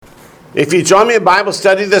If you join me in Bible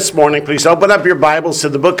study this morning, please open up your Bibles to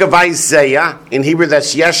the book of Isaiah. In Hebrew,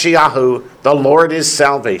 that's Yeshayahu, the Lord is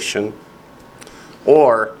salvation,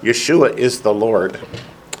 or Yeshua is the Lord.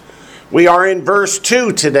 We are in verse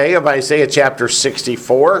 2 today of Isaiah chapter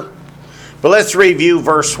 64, but let's review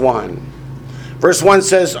verse 1. Verse 1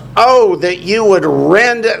 says, "Oh, that you would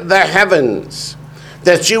rend the heavens,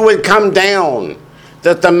 that you would come down,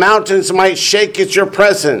 that the mountains might shake at your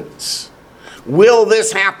presence." Will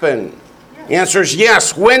this happen? The answer is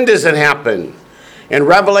yes. When does it happen? In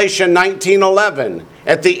Revelation 19:11,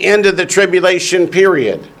 at the end of the tribulation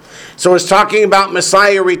period. So it's talking about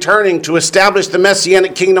Messiah returning to establish the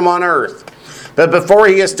Messianic kingdom on earth. But before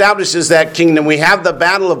he establishes that kingdom, we have the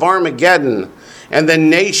battle of Armageddon, and the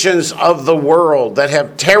nations of the world that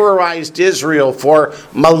have terrorized Israel for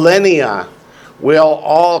millennia will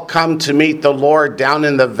all come to meet the Lord down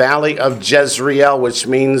in the valley of Jezreel, which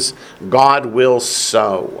means God will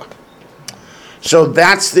sow. So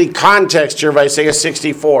that's the context here of Isaiah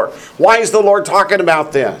 64. Why is the Lord talking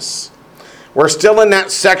about this? We're still in that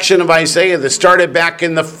section of Isaiah that started back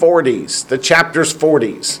in the 40s, the chapter's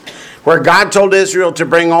 40s, where God told Israel to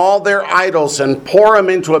bring all their idols and pour them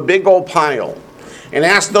into a big old pile and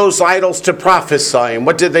ask those idols to prophesy. And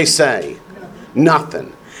what did they say?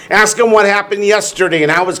 Nothing. Ask them what happened yesterday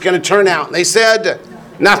and how it's going to turn out. And they said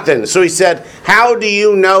nothing. So he said, how do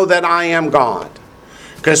you know that I am God?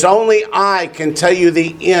 Because only I can tell you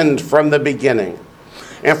the end from the beginning.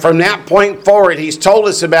 And from that point forward, he's told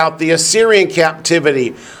us about the Assyrian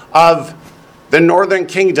captivity of the northern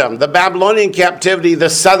kingdom, the Babylonian captivity,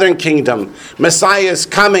 the southern kingdom, Messiah's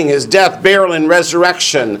coming, his death, burial, and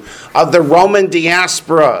resurrection of the Roman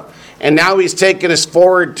diaspora. And now he's taken us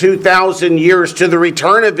forward 2,000 years to the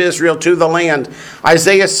return of Israel to the land.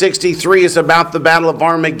 Isaiah 63 is about the battle of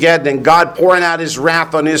Armageddon and God pouring out his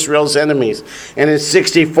wrath on Israel's enemies. And in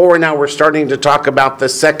 64 now we're starting to talk about the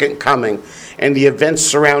second coming and the events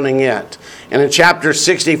surrounding it. And in chapters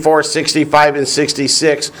 64, 65, and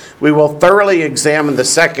 66, we will thoroughly examine the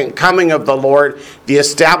second coming of the Lord, the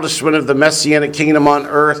establishment of the Messianic kingdom on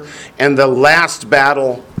earth, and the last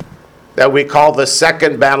battle that we call the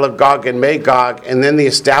second battle of Gog and Magog, and then the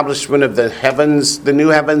establishment of the heavens, the new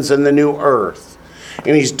heavens and the new earth.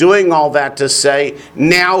 And he's doing all that to say,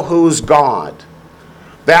 now who's God?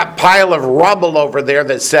 That pile of rubble over there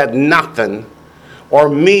that said nothing, or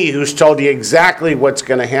me who's told you exactly what's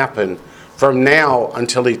going to happen from now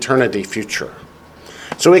until eternity future.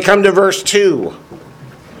 So we come to verse 2.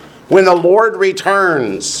 When the Lord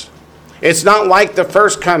returns, it's not like the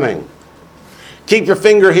first coming. Keep your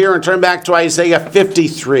finger here and turn back to Isaiah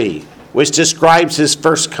 53, which describes his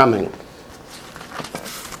first coming.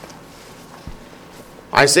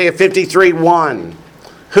 Isaiah 53:1.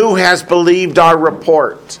 Who has believed our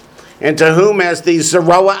report? And to whom has the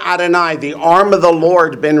Zeroah Adonai, the arm of the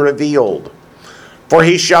Lord, been revealed? For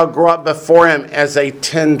he shall grow up before him as a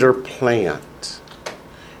tender plant,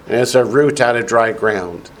 and as a root out of dry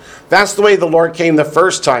ground. That's the way the Lord came the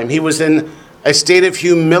first time. He was in a state of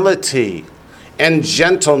humility and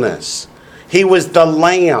gentleness. He was the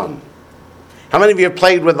lamb. How many of you have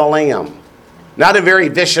played with a lamb? Not a very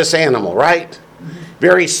vicious animal, right?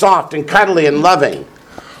 Very soft and cuddly and loving.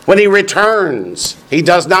 When he returns, he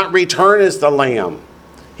does not return as the lamb.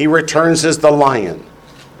 He returns as the lion.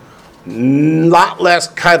 Lot less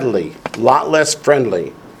cuddly, lot less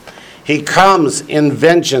friendly. He comes in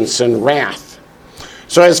vengeance and wrath.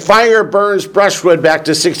 So as fire burns brushwood, back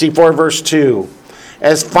to 64 verse 2,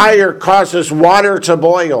 as fire causes water to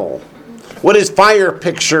boil. What is fire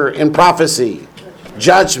picture in prophecy?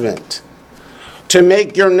 Judgment. To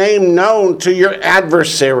make your name known to your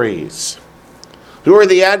adversaries. Who are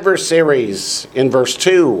the adversaries in verse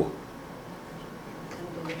 2?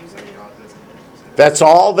 That's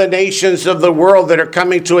all the nations of the world that are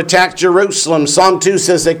coming to attack Jerusalem. Psalm 2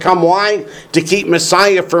 says they come, why? To keep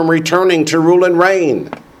Messiah from returning to rule and reign.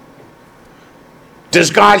 Does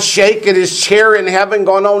God shake in his chair in heaven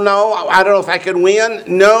going, oh no, I don't know if I can win?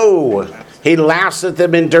 No. He laughs at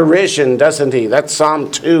them in derision, doesn't he? That's Psalm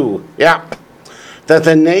 2. Yeah. That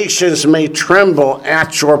the nations may tremble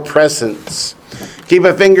at your presence. Keep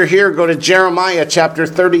a finger here. Go to Jeremiah chapter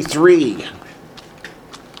 33.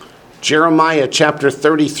 Jeremiah chapter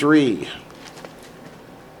 33.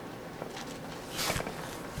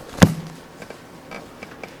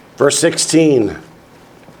 Verse 16.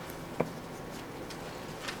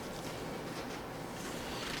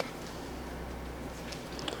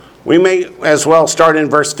 We may as well start in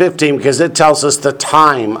verse 15 because it tells us the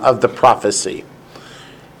time of the prophecy.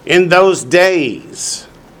 In those days,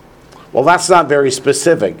 well, that's not very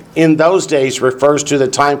specific. In those days refers to the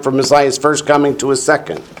time from Messiah's first coming to his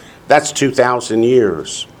second. That's 2,000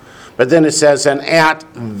 years. But then it says, and at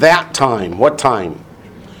that time, what time?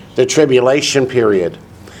 The tribulation period.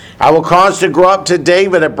 I will cause to grow up to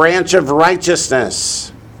David a branch of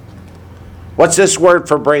righteousness. What's this word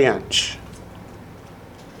for branch?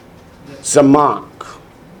 Samach.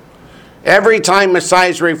 Every time Messiah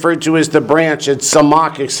is referred to as the branch, it's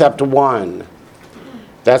Samach except one.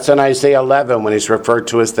 That's in Isaiah 11 when he's referred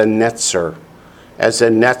to as the Netzer. As a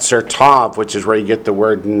Netzer Tav, which is where you get the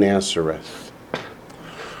word Nazareth.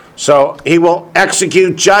 So he will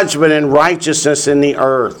execute judgment and righteousness in the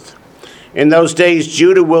earth. In those days,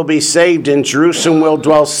 Judah will be saved and Jerusalem will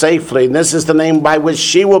dwell safely. And this is the name by which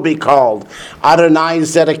she will be called, Adonai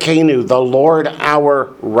Zedekenu, the Lord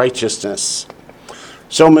our righteousness.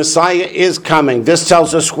 So Messiah is coming. This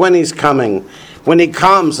tells us when he's coming. When he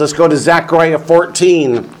comes, let's go to Zechariah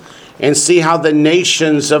 14 and see how the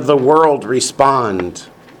nations of the world respond.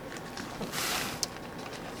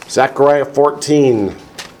 Zechariah 14.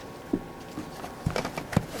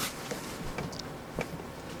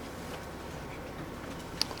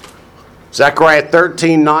 Zechariah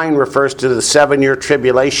 13:9 refers to the 7-year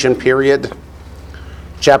tribulation period.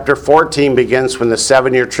 Chapter 14 begins when the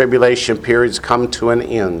 7-year tribulation periods come to an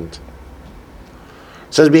end.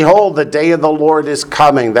 It says, behold, the day of the Lord is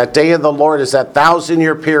coming. That day of the Lord is that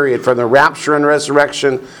 1,000-year period from the rapture and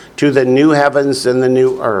resurrection to the new heavens and the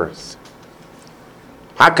new earth.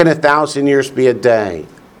 How can 1,000 years be a day?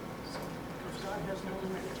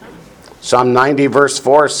 Psalm 90 verse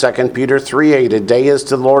 4, 2 Peter 3:8, a day is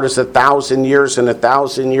to the Lord as 1,000 years, and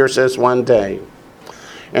 1,000 years as one day.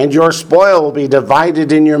 And your spoil will be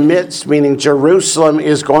divided in your midst, meaning Jerusalem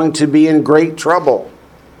is going to be in great trouble.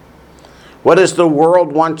 What does the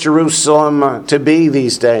world want Jerusalem to be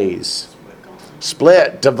these days?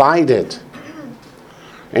 Split, divided.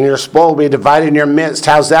 And your spoil will be divided in your midst.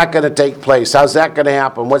 How's that going to take place? How's that going to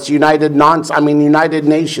happen? What's United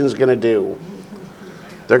Nations going to do?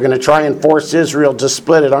 They're going to try and force Israel to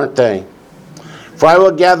split it, aren't they? For I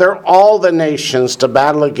will gather all the nations to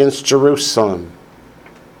battle against Jerusalem.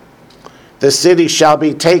 The city shall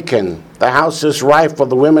be taken, the houses rifled,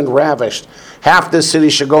 the women ravished. Half the city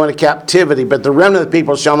shall go into captivity, but the remnant of the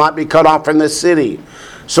people shall not be cut off from the city.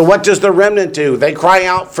 So what does the remnant do? They cry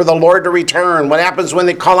out for the Lord to return. What happens when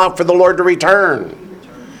they call out for the Lord to return?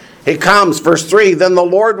 He comes, verse 3, then the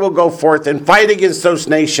Lord will go forth and fight against those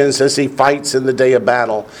nations as he fights in the day of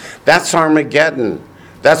battle. That's Armageddon.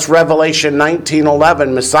 That's Revelation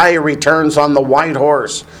 19:11. Messiah returns on the white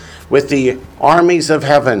horse with the armies of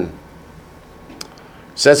heaven.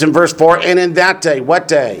 It says in verse 4, and in that day, what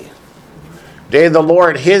day? Day of the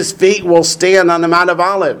Lord, his feet will stand on the Mount of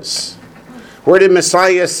Olives. Where did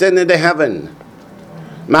Messiah ascend into heaven?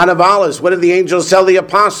 Mount of Olives. What did the angels tell the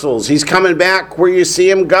apostles? He's coming back where you see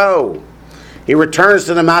him go. He returns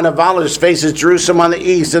to the Mount of Olives, faces Jerusalem on the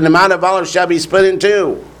east, and the Mount of Olives shall be split in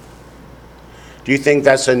two. Do you think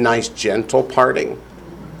that's a nice, gentle parting?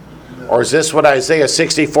 Or is this what Isaiah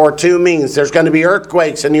 64:2 means? There's going to be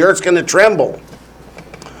earthquakes and the earth's going to tremble.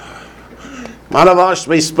 Mount of Olives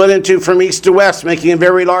will be split in two from east to west, making a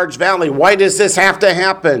very large valley. Why does this have to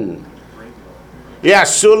happen? Yeah,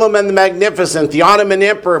 Suleiman the Magnificent, the Ottoman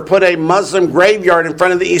emperor, put a Muslim graveyard in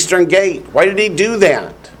front of the eastern gate. Why did he do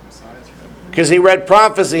that? Because he read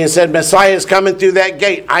prophecy and said, Messiah is coming through that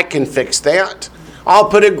gate. I can fix that. I'll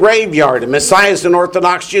put a graveyard. And Messiah is an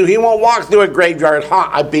Orthodox Jew. He won't walk through a graveyard.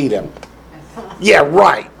 I beat him. Yeah,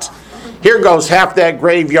 right. Here goes half that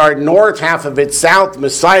graveyard north, half of it south.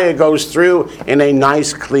 Messiah goes through in a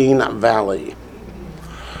nice, clean valley.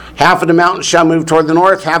 Half of the mountain shall move toward the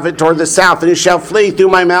north, half of it toward the south, and you shall flee through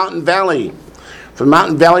my mountain valley. For the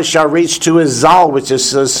mountain valley shall reach to Azal, which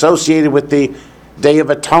is associated with the Day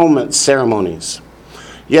of Atonement ceremonies.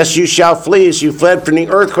 Yes, you shall flee as you fled from the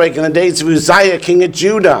earthquake in the days of Uzziah, king of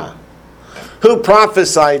Judah. Who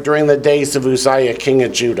prophesied during the days of Uzziah, king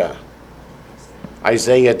of Judah?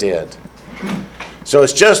 Isaiah did. So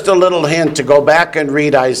it's just a little hint to go back and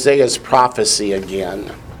read Isaiah's prophecy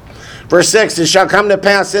again. Verse 6, it shall come to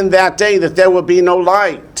pass in that day that there will be no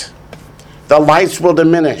light. The lights will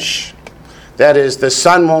diminish. That is, the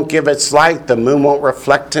sun won't give its light, the moon won't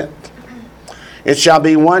reflect it. It shall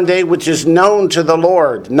be one day which is known to the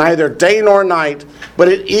Lord, neither day nor night, but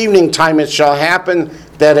at evening time it shall happen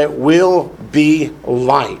that it will be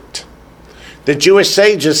light. The Jewish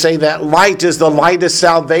sages say that light is the light of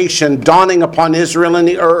salvation dawning upon Israel and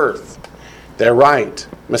the earth. They're right.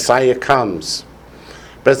 Messiah comes.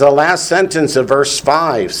 But the last sentence of verse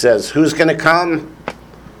 5 says, who's going to come?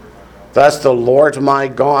 Thus the Lord my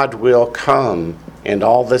God will come, and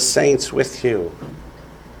all the saints with you.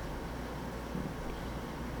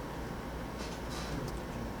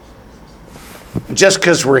 just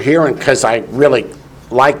because we're here and because I really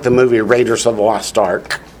like the movie Raiders of the Lost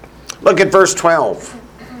Ark. Look at verse 12.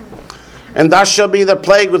 And thus shall be the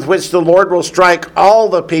plague with which the Lord will strike all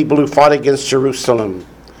the people who fought against Jerusalem.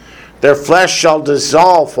 Their flesh shall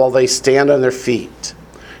dissolve while they stand on their feet.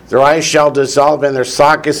 Their eyes shall dissolve in their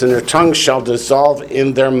sockets, and their tongues shall dissolve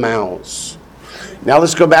in their mouths. Now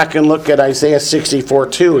let's go back and look at Isaiah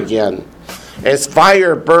 64:2 again. As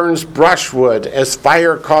fire burns brushwood, as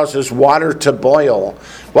fire causes water to boil,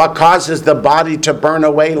 what causes the body to burn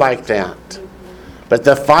away like that? But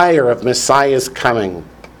the fire of Messiah is coming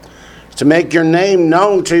to make your name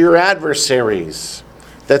known to your adversaries,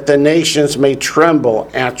 that the nations may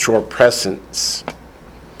tremble at your presence.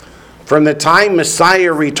 From the time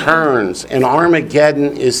Messiah returns and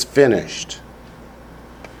Armageddon is finished,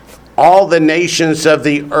 all the nations of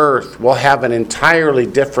the earth will have an entirely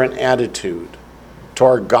different attitude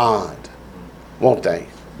toward God, won't they?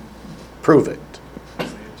 Prove it.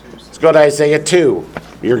 Let's go to Isaiah 2.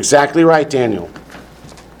 You're exactly right, Daniel.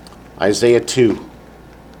 Isaiah 2.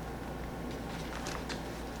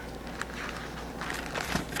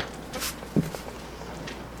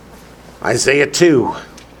 Isaiah 2.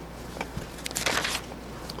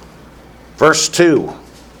 Verse 2.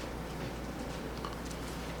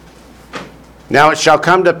 Now it shall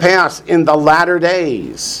come to pass in the latter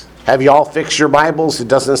days. Have you all fixed your Bibles? It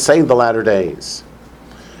doesn't say the latter days.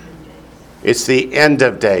 It's the end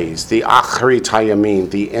of days. The Acharit Hayamin,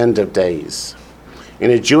 the end of days.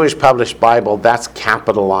 In a Jewish published Bible, that's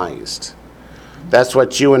capitalized. That's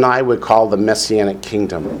what you and I would call the Messianic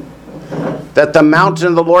kingdom. That the mountain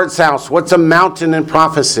of the Lord's house, what's a mountain in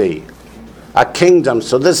prophecy? A kingdom.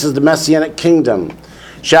 So this is the Messianic kingdom.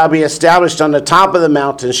 Shall be established on the top of the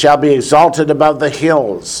mountain, shall be exalted above the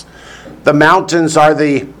hills. The mountains are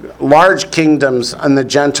the large kingdoms in the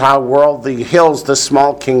Gentile world, the hills, the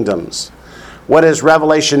small kingdoms. What is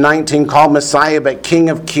Revelation 19 called Messiah, but King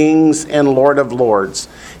of kings and Lord of lords?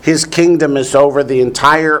 His kingdom is over the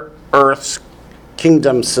entire earth's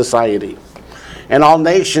kingdom society. And all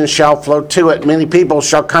nations shall flow to it. Many people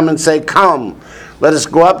shall come and say, come, let us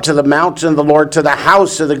go up to the mountain of the Lord, to the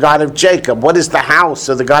house of the God of Jacob. What is the house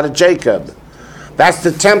of the God of Jacob? That's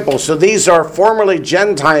the temple. So these are formerly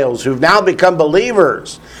Gentiles who've now become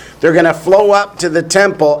believers. They're going to flow up to the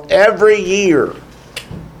temple every year.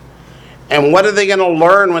 And what are they going to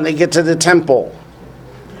learn when they get to the temple?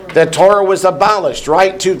 The Torah was abolished,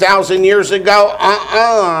 right? 2,000 years ago?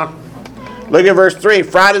 Look at verse 3.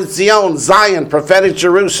 For out of Zion, prophetic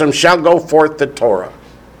Jerusalem, shall go forth the Torah,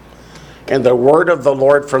 and the word of the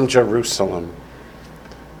Lord from Jerusalem.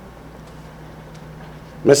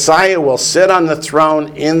 Messiah will sit on the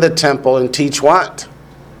throne in the temple and teach what?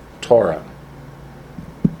 Torah.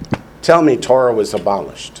 Tell me Torah was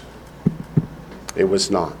abolished. It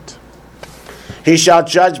was not. He shall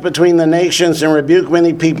judge between the nations and rebuke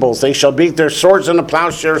many peoples. They shall beat their swords into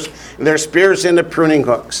plowshares and their spears into pruning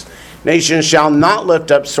hooks. Nation shall not lift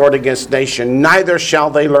up sword against nation, neither shall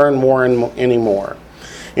they learn war anymore.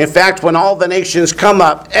 In fact, when all the nations come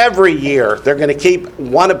up every year, they're going to keep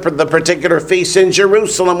one of the particular feasts in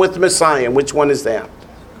Jerusalem with the Messiah. Which one is that?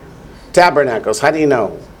 Tabernacles. How do you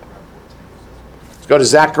know? Let's go to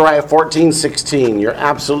Zechariah 14:16. You're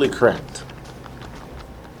absolutely correct.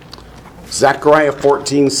 Zechariah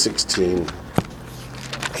 14:16.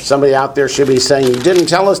 Somebody out there should be saying, you didn't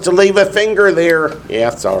tell us to leave a finger there. Yeah,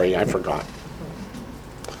 sorry, I forgot.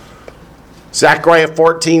 Zechariah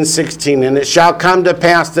 14:16. And it shall come to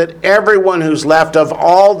pass that everyone who's left of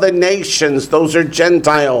all the nations, those are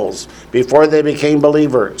Gentiles, before they became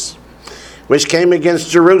believers, which came against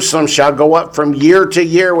Jerusalem, shall go up from year to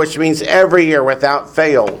year, which means every year without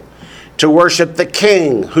fail, to worship the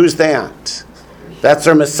King. Who's that? That's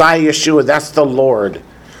our Messiah Yeshua. That's the Lord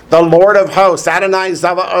of hosts, Adonai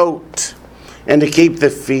Zavaot, and to keep the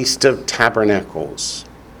Feast of Tabernacles.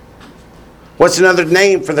 What's another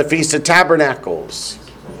name for the Feast of Tabernacles?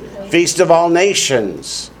 Feast of all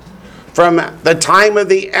nations. From the time of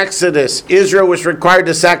the Exodus, Israel was required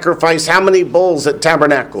to sacrifice how many bulls at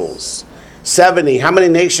Tabernacles? 70. How many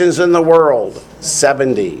nations in the world?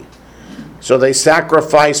 70. So they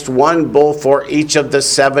sacrificed one bull for each of the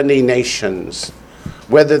 70 nations.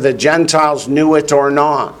 Whether the Gentiles knew it or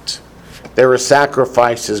not, there were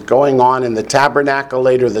sacrifices going on in the tabernacle,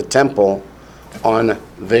 later the temple, on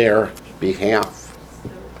their behalf.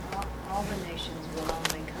 So all the nations will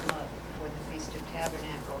only come up for the Feast of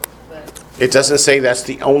Tabernacles, but It doesn't say that's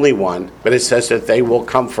the only one, but it says that they will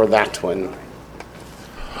come for that one.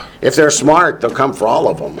 If they're smart, they'll come for all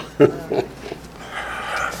of them.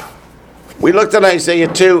 We looked at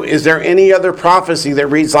Isaiah 2. Is there any other prophecy that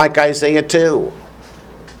reads like Isaiah 2?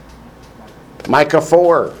 Micah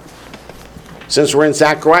 4. Since we're in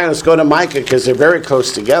Zechariah, let's go to Micah because they're very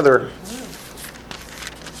close together.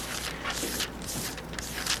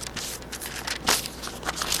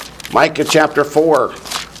 Micah chapter 4.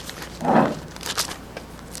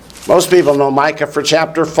 Most people know Micah for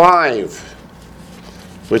chapter 5,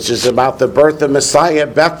 which is about the birth of Messiah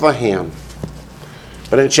at Bethlehem.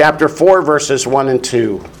 But in chapter 4, verses 1 and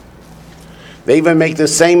 2, they even make the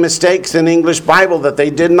same mistakes in the English Bible that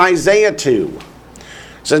they did in Isaiah 2.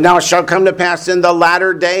 It says, now it shall come to pass in the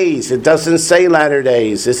latter days. It doesn't say latter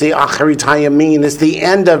days. It's the Acharit HaYamin. It's the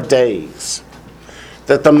end of days.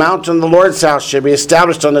 That the mountain of the Lord's house shall be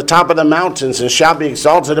established on the top of the mountains and shall be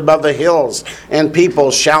exalted above the hills, and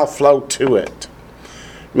people shall flow to it.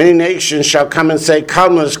 Many nations shall come and say,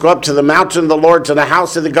 come, let us go up to the mountain of the Lord, to the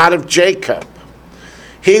house of the God of Jacob.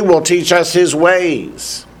 He will teach us his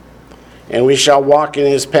ways, and we shall walk in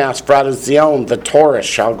his paths. For out of Zion the Torah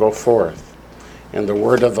shall go forth, and the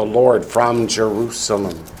word of the Lord from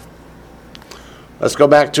Jerusalem. Let's go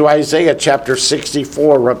back to Isaiah chapter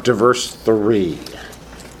 64, we're up to verse 3.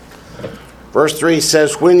 Verse 3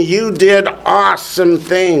 says, when you did awesome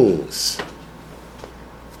things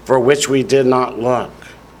for which we did not look,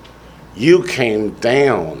 you came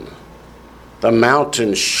down. The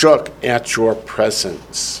mountain shook at your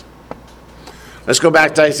presence. Let's go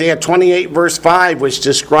back to Isaiah 28, verse 5, which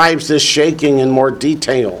describes this shaking in more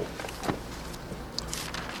detail.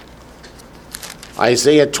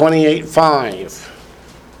 Isaiah 28, 5.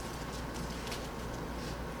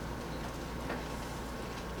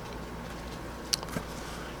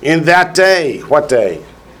 In that day, what day?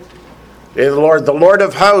 Day of the Lord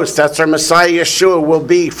of hosts, that's our Messiah Yeshua, will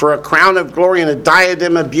be for a crown of glory and a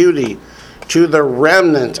diadem of beauty to the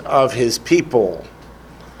remnant of his people.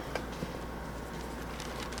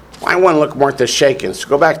 I want to look more at the shaking. So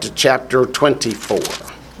go back to chapter 24.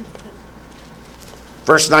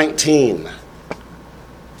 Verse 19.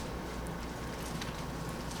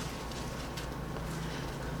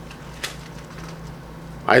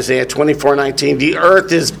 Isaiah 24:19. The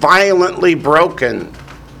earth is violently broken.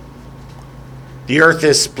 The earth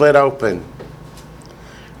is split open.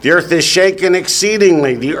 The earth is shaken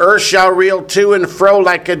exceedingly. The earth shall reel to and fro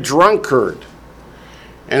like a drunkard,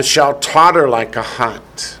 and shall totter like a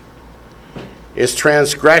hut. Its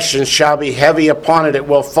transgression shall be heavy upon it. It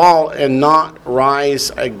will fall and not rise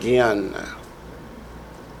again.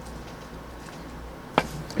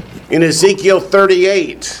 In Ezekiel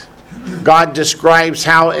 38, God describes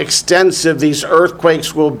how extensive these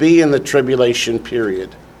earthquakes will be in the tribulation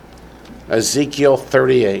period. Ezekiel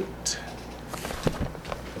 38.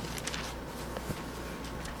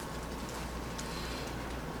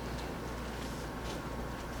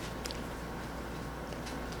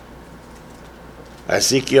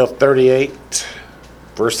 Ezekiel 38,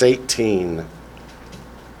 verse 18.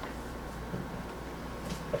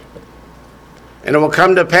 And it will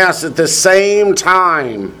come to pass at the same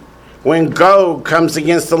time when Gog comes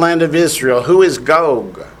against the land of Israel. Who is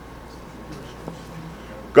Gog?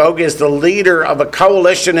 Gog is the leader of a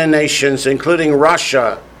coalition of nations, including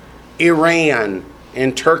Russia, Iran,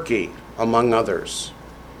 and Turkey, among others.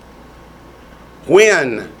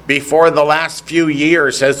 When, before the last few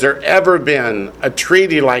years, has there ever been a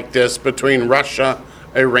treaty like this between Russia,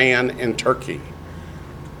 Iran, and Turkey?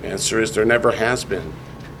 The answer is there never has been.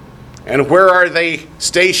 And where are they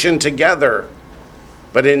stationed together?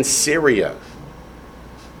 But in Syria,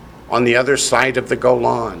 on the other side of the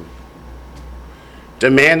Golan,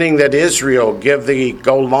 demanding that Israel give the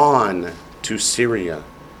Golan to Syria.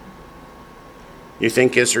 You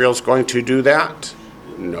think Israel's going to do that?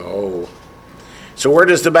 No. So where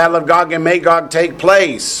does the battle of Gog and Magog take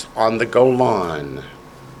place? On the Golan.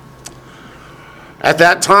 At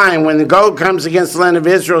that time, when the Gog comes against the land of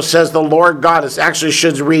Israel, says the Lord God, it actually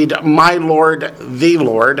should read, my Lord, the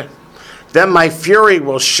Lord, then my fury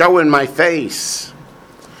will show in my face.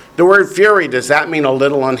 The word fury, does that mean a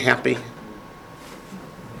little unhappy?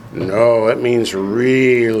 No, it means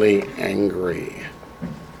really angry.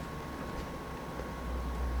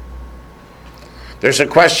 There's a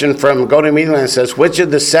question from GoToMedia that says, which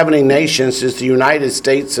of the 70 nations is the United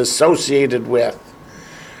States associated with?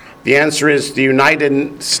 The answer is the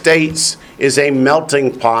United States is a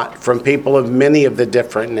melting pot from people of many of the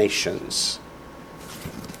different nations.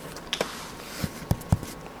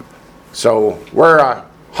 So we're a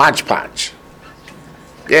hodgepodge.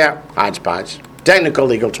 Yeah, hodgepodge. Technical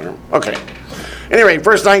legal term. Okay. Anyway,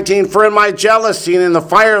 verse 19, for in my jealousy and in the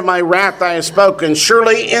fire of my wrath I have spoken.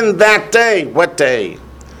 Surely in that day, what day?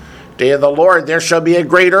 Day of the Lord, there shall be a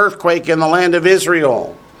great earthquake in the land of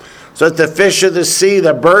Israel. so that the fish of the sea,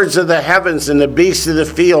 the birds of the heavens, and the beasts of the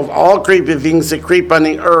field, all creeping things that creep on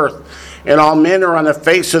the earth, and all men who are on the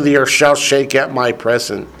face of the earth shall shake at my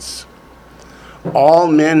presence. All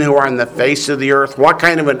men who are on the face of the earth. What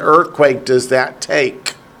kind of an earthquake does that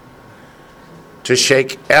take to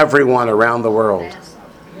shake everyone around the world?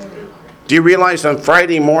 Do you realize on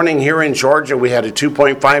Friday morning here in Georgia we had a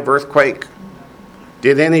 2.5 earthquake?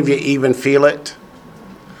 Did any of you even feel it?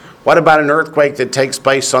 What about an earthquake that takes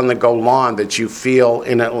place on the Golan that you feel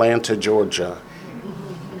in Atlanta, Georgia?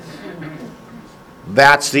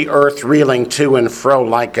 That's the earth reeling to and fro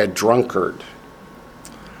like a drunkard.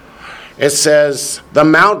 It says, the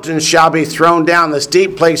mountains shall be thrown down, the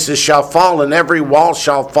steep places shall fall, and every wall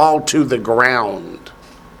shall fall to the ground.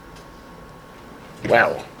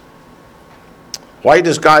 Well, why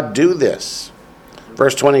does God do this?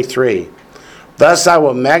 Verse 23, thus I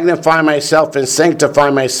will magnify myself and sanctify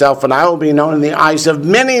myself, and I will be known in the eyes of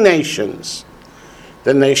many nations.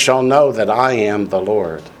 Then they shall know that I am the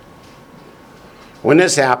Lord. When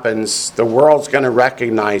this happens, the world's going to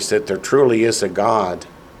recognize that there truly is a God.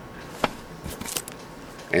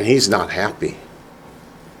 And he's not happy.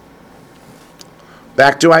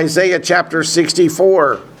 Back to Isaiah chapter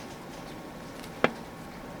 64.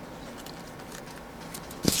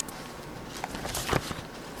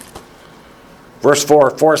 Verse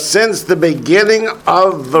 4, for since the beginning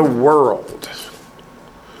of the world,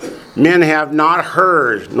 men have not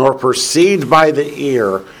heard, nor perceived by the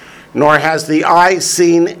ear, nor has the eye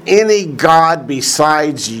seen any God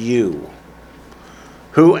besides you,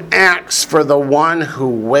 who acts for the one who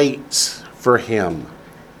waits for him.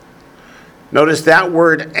 Notice that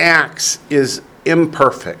word acts is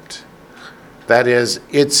imperfect. That is,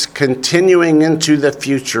 it's continuing into the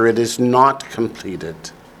future. It is not completed.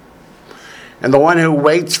 And the one who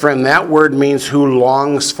waits for him, that word means who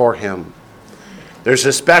longs for him. There's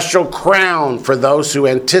a special crown for those who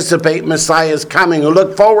anticipate Messiah's coming, who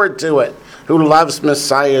look forward to it, who loves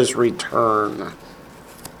Messiah's return.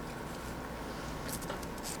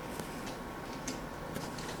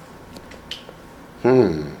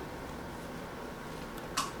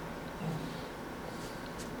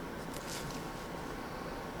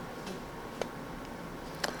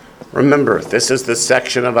 Remember, this is the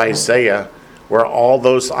section of Isaiah where all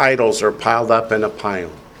those idols are piled up in a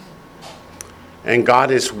pile. And God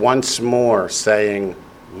is once more saying,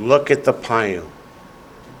 look at the pile.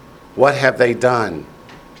 What have they done?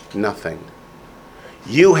 Nothing.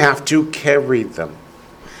 You have to carry them.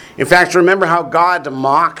 In fact, remember how God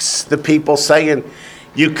mocks the people saying,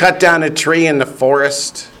 you cut down a tree in the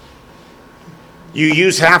forest, you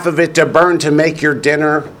use half of it to burn to make your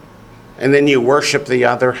dinner, and then you worship the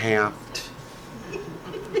other half.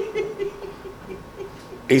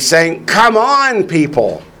 He's saying, come on,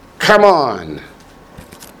 people, come on.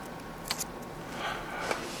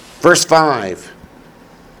 Verse 5,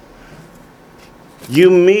 you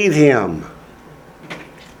meet him.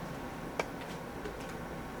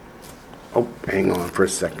 Oh, hang on for a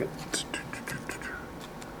second.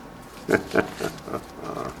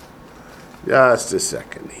 Just a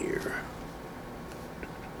second here.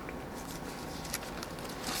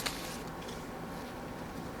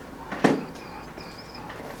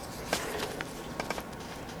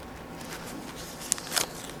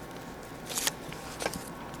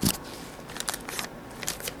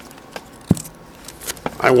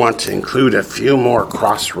 I want to include a few more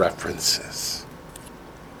cross-references.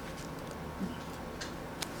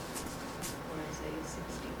 Isaiah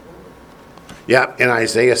 64. Yeah, in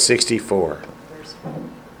Isaiah 64. Verse 4.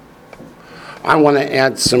 I want to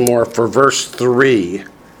add some more for verse 3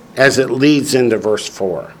 as it leads into verse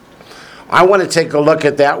 4. I want to take a look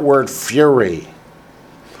at that word fury.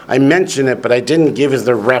 I mentioned it, but I didn't give you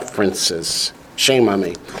the references. Shame on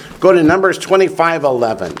me. Go to Numbers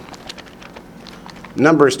 25:11.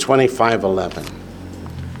 Numbers 25:11.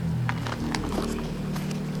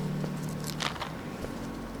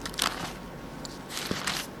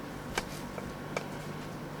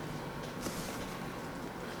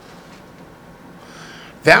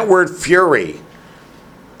 That word fury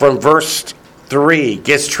from verse 3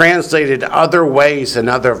 gets translated other ways in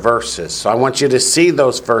other verses. So I want you to see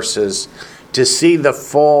those verses to see the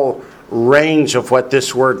full range of what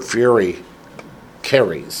this word fury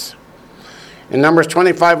carries. In Numbers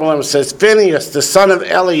 25:11 it says, Phinehas, the son of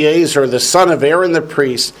Eleazar, the son of Aaron the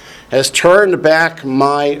priest, has turned back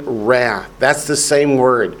my wrath. That's the same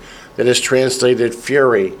word that is translated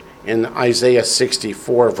fury in Isaiah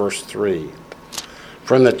 64, verse 3.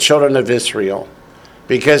 From the children of Israel,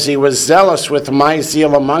 because he was zealous with my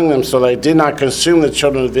zeal among them, so that I did not consume the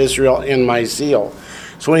children of Israel in my zeal.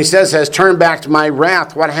 So when he says, has turned back to my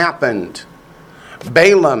wrath, what happened?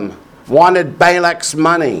 Balaam wanted Balak's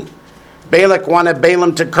money. Balak wanted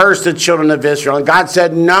Balaam to curse the children of Israel. And God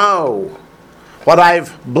said, no. What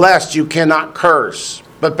I've blessed you cannot curse.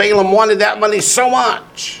 But Balaam wanted that money so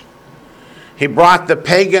much. He brought the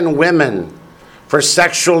pagan women for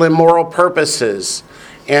sexual immoral purposes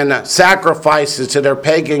and sacrifices to their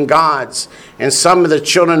pagan gods. And some of the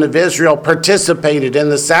children of Israel participated in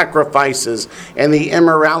the sacrifices and the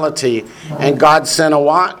immorality. And God sent a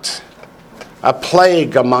what? A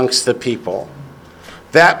plague amongst the people.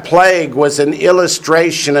 That plague was an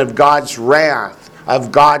illustration of God's wrath,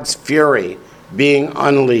 of God's fury being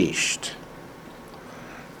unleashed.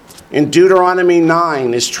 In Deuteronomy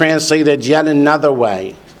 9 is translated yet another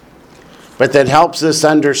way, but that helps us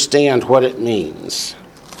understand what it means.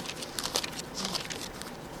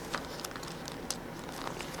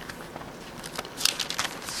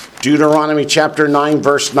 Deuteronomy chapter 9,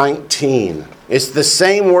 verse 19. It's the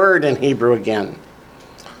same word in Hebrew again.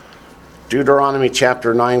 Deuteronomy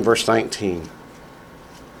chapter 9, verse 19.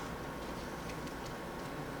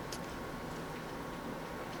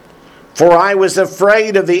 For I was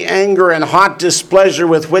afraid of the anger and hot displeasure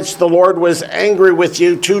with which the Lord was angry with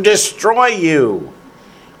you to destroy you.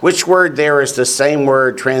 Which word there is the same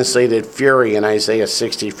word translated fury in Isaiah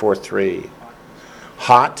 64:3?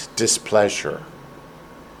 Hot displeasure.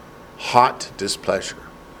 Hot displeasure.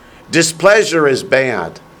 Displeasure is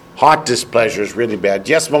bad. Hot displeasure is really bad.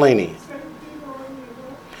 Yes, Melanie?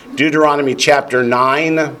 Deuteronomy chapter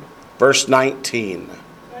 9, verse 19.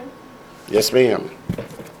 Yes, ma'am.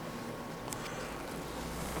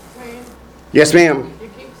 Yes, ma'am. You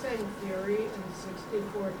keep saying fury in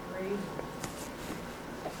 64:3.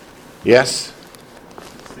 Yes?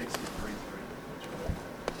 63:3.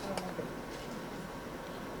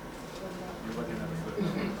 You're looking at a footnote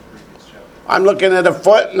in the previous chapter. I'm looking at a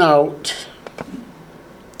footnote.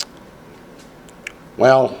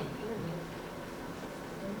 Well,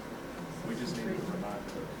 We just need a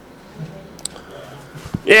reminder.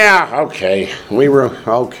 yeah, okay. We were,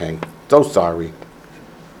 okay. So sorry.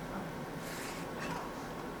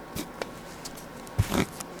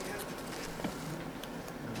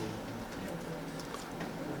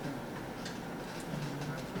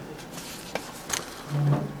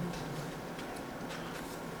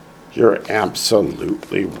 You're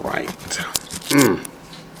absolutely right.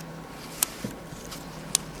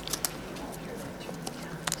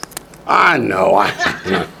 I know.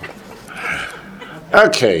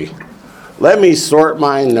 Okay. Let me sort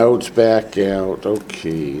my notes back out.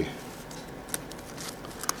 Okay.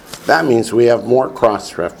 That means we have more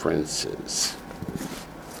cross-references.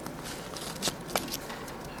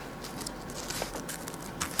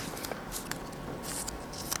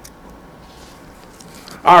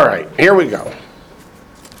 All right, here we go.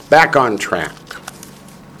 Back on track.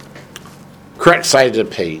 Correct side of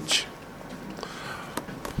the page.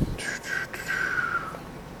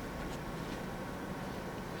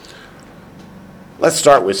 Let's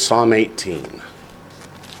start with Psalm 18.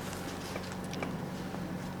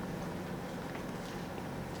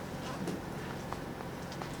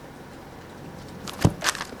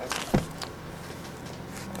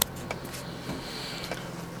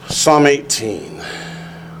 Psalm 18.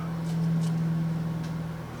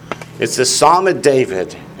 It's the Psalm of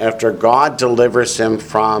David after God delivers him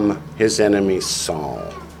from his enemy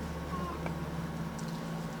Saul.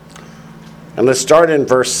 And let's start in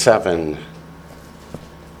verse 7.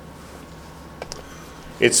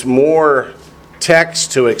 It's more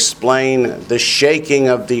text to explain the shaking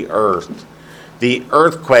of the earth, the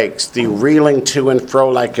earthquakes, the reeling to and fro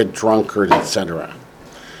like a drunkard, etc.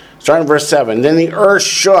 Starting in verse 7. Then the earth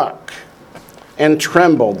shook and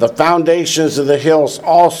trembled. The foundations of the hills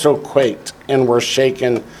also quaked and were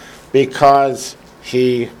shaken because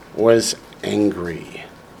he was angry.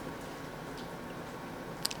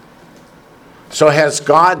 So has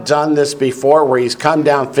God done this before where he's come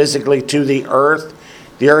down physically to the earth?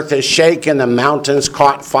 The earth is shaken, the mountains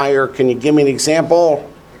caught fire. Can you give me an example?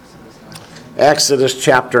 Exodus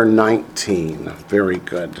chapter 19. Very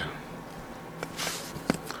good.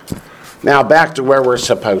 Now back to where we're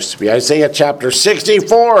supposed to be. Isaiah chapter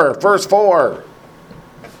 64, verse 4.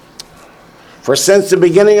 For since the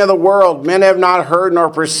beginning of the world, men have not heard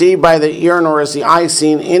nor perceived by the ear nor has the eye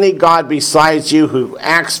seen any God besides you who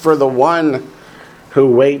acts for the one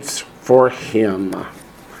who waits for him.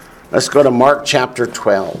 Let's go to Mark chapter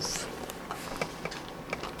 12.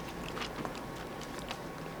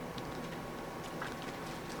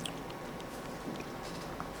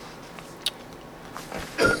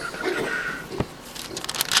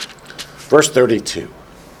 Verse 32.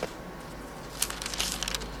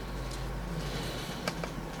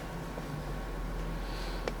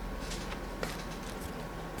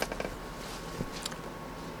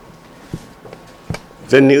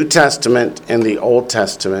 The New Testament and the Old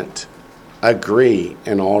Testament agree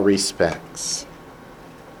in all respects.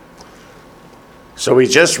 So we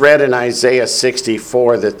just read in Isaiah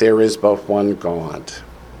 64 that there is but one God.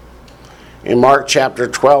 In Mark chapter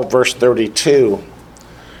 12, verse 32,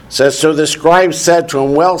 it says, So the scribe said to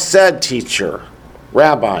him, Well said, teacher,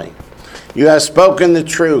 Rabbi, you have spoken the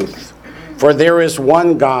truth, for there is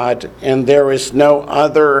one God, and there is no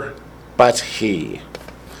other but he.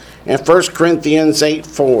 In 1 Corinthians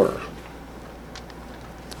 8:4.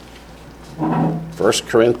 1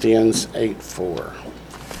 Corinthians 8:4.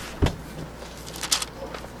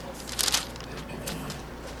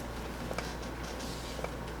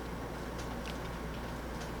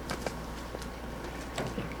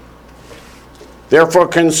 Therefore,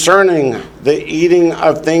 concerning the eating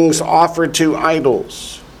of things offered to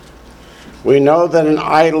idols, we know that an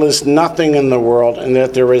idol is nothing in the world, and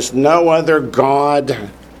that there is no other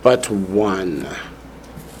God but one.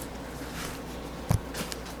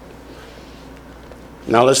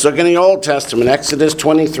 Now let's look in the Old Testament, Exodus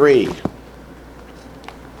 23.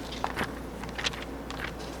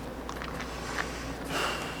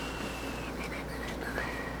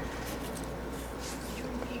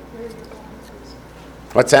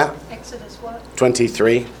 What's that? Exodus what?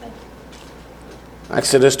 23.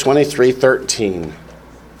 Exodus 23:13.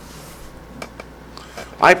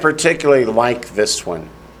 I particularly like this one.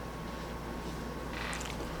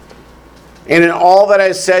 And in all that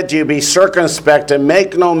I said to you, be circumspect and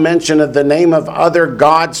make no mention of the name of other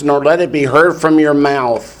gods, nor let it be heard from your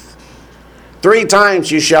mouth. 3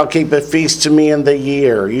 times you shall keep a feast to me in the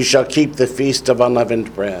year. You shall keep the feast of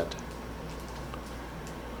unleavened bread.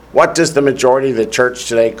 What does the majority of the church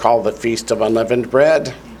today call the feast of unleavened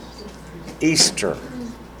bread? Easter.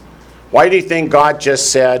 Why do you think God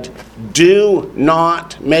just said, do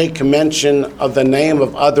not make mention of the name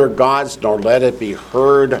of other gods, nor let it be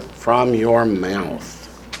heard from your mouth?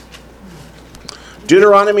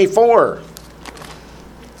 Deuteronomy 4.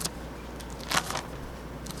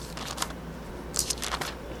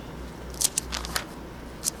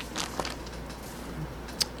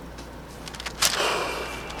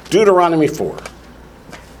 Deuteronomy 4.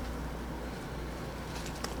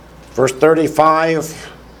 Verse 35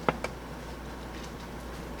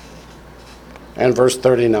 and verse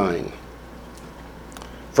 39.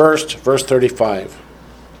 First, verse 35.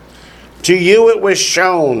 To you it was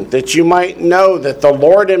shown that you might know that the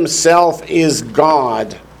Lord himself is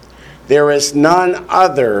God. There is none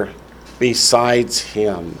other besides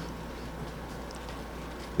him.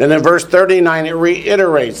 Then in verse 39 it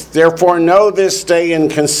reiterates, Therefore know this day and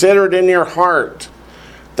consider it in your heart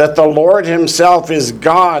that the Lord himself is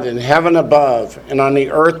God in heaven above and on the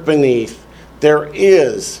earth beneath. There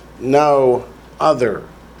is no other.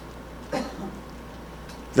 Then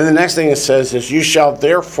the next thing it says is, you shall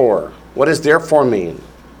therefore. What does therefore mean?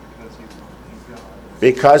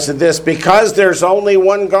 Because of this. Because there's only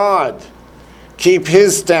one God. Keep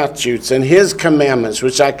his statutes and his commandments,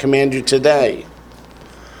 which I command you today.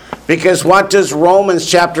 Because what does Romans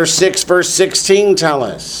chapter 6, verse 16 tell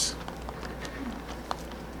us?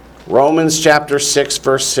 Romans chapter 6,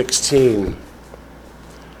 verse 16.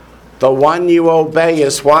 The one you obey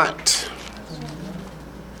is what?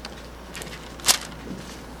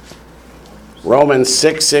 Romans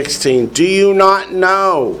 6:16. Do you not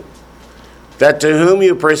know that to whom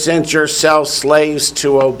you present yourselves slaves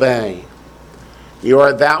to obey, you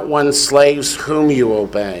are that one slaves whom you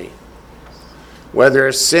obey, whether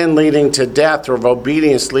of sin leading to death or of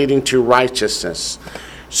obedience leading to righteousness?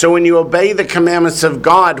 So when you obey the commandments of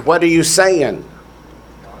God, what are you saying?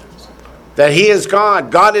 That he is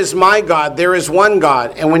God. God is my God. There is one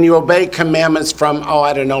God. And when you obey commandments from,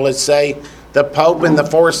 let's say the Pope in the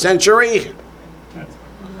 4th century,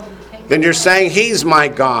 then you're saying he's my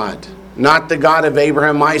God, not the God of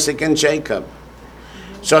Abraham, Isaac, and Jacob.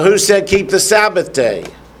 So who said keep the Sabbath day?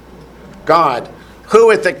 God.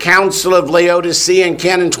 Who at the Council of Laodicea in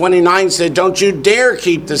Canon 29 said, don't you dare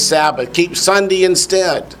keep the Sabbath, keep Sunday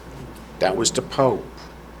instead? That was the Pope.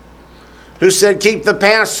 Who said keep the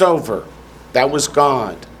Passover? That was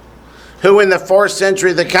God. Who in the 4th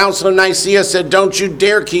century, the Council of Nicaea said, don't you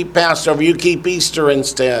dare keep Passover, you keep Easter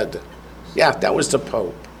instead? Yeah, that was the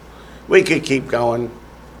Pope. We could keep going.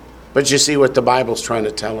 But you see what the Bible's trying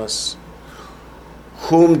to tell us?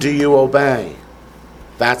 Whom do you obey?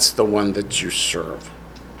 That's the one that you serve.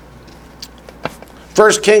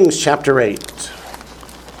 1 Kings chapter 8.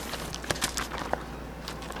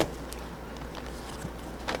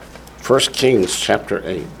 1 Kings chapter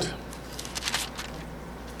 8.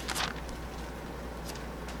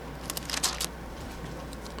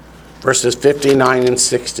 Verses 59 and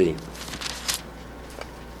 60.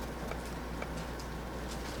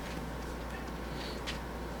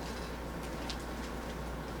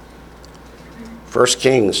 1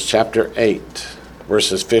 Kings chapter 8,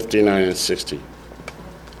 verses 59 and 60.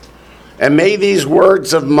 And may these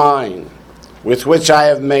words of mine, with which I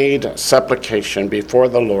have made supplication before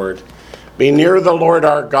the Lord, be near the Lord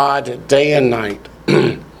our God day and night,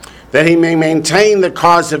 that he may maintain the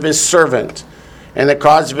cause of his servant and the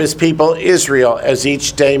cause of his people Israel, as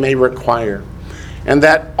each day may require. And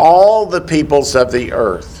that all the peoples of the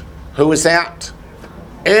earth, who is that?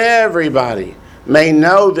 Everybody, may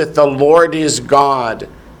know that the Lord is God,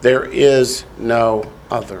 there is no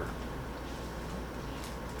other.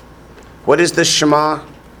 What is the Shema?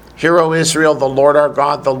 Hear, O Israel, the Lord our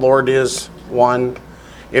God, the Lord is one.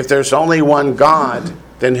 If there's only one God,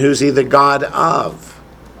 then who's he the God of?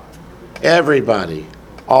 Everybody,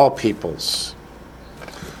 all peoples.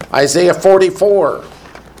 Isaiah 44.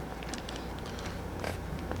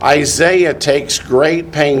 Isaiah takes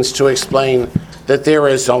great pains to explain that there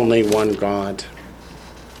is only one God.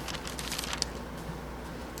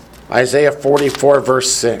 Isaiah 44,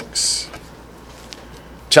 verse 6,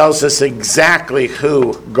 tells us exactly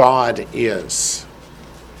who God is.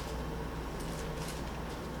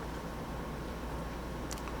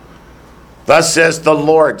 Thus says the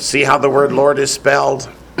Lord. See how the word Lord is spelled?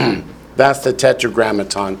 That's the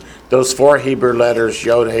tetragrammaton. Those 4 Hebrew letters,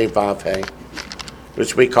 Yod, He, Vav, He,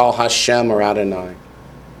 which we call Hashem or Adonai.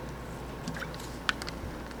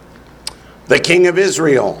 The King of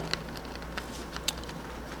Israel.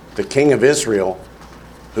 The King of Israel.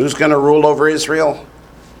 Who's going to rule over Israel?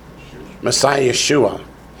 Messiah Yeshua.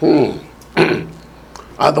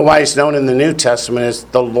 Otherwise known in the New Testament as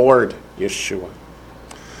the Lord Yeshua.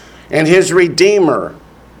 And his Redeemer.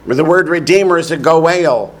 The word Redeemer is a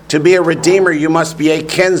goel. To be a Redeemer, you must be a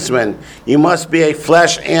kinsman. You must be a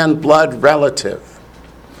flesh and blood relative.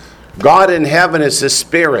 God in heaven is a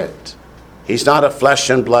spirit. He's not a flesh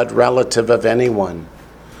and blood relative of anyone.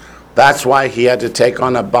 That's why he had to take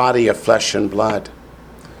on a body of flesh and blood.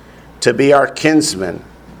 To be our kinsman,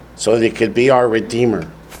 so that he could be our Redeemer.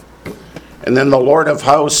 And then the Lord of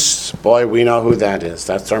hosts, boy, we know who that is.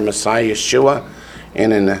 That's our Messiah Yeshua.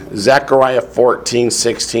 And in Zechariah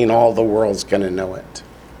 14:16, all the world's going to know it.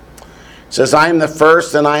 It says, I am the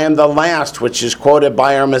first and I am the last, which is quoted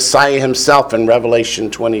by our Messiah himself in Revelation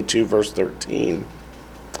 22, verse 13.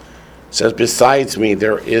 It says, besides me,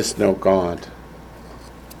 there is no God.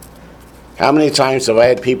 How many times have I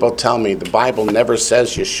had people tell me the Bible never says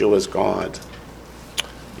Yeshua is God?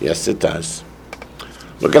 Yes, it does.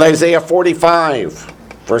 Look at Isaiah 45,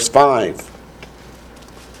 verse 5.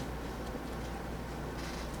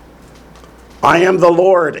 I am the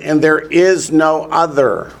Lord, and there is no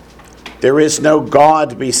other. There is no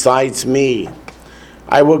God besides me.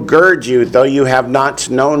 I will gird you, though you have not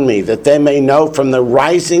known me, that they may know from the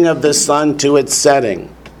rising of the sun to its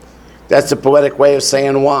setting. That's a poetic way of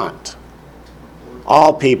saying what?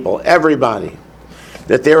 All people, everybody.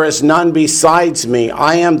 That there is none besides me.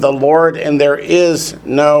 I am the Lord, and there is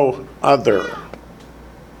no other.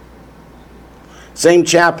 Same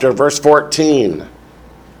chapter, verse 14.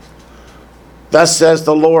 Thus says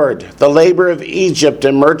the Lord, the labor of Egypt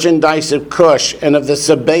and merchandise of Cush and of the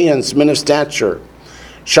Sabaeans, men of stature,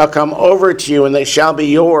 shall come over to you, and they shall be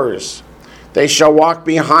yours. They shall walk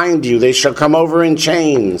behind you. They shall come over in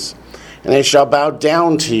chains, and they shall bow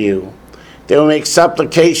down to you. They will make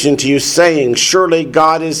supplication to you, saying, surely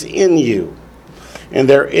God is in you, and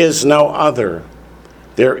there is no other.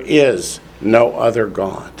 There is no other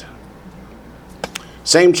God.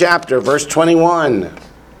 Same chapter, verse 21.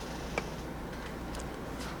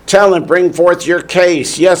 Tell and bring forth your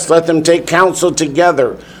case. Yes, let them take counsel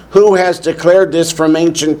together. Who has declared this from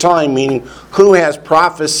ancient time? Meaning, who has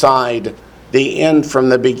prophesied the end from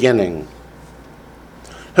the beginning?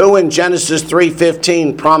 Who in Genesis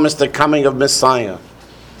 3:15 promised the coming of Messiah?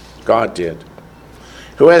 God did.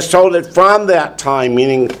 Who has told it from that time?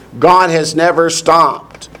 Meaning, God has never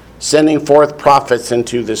stopped sending forth prophets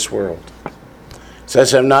into this world. It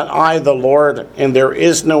says, am not I the Lord, and there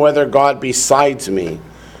is no other God besides me?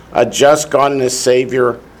 A just God and a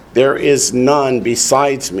Savior, there is none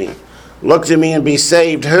besides me. Look to me and be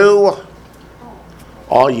saved. Who?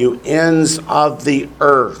 All you ends of the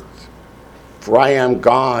earth. For I am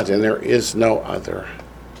God and there is no other.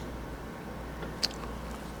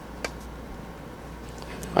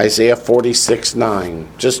 Isaiah 46:9.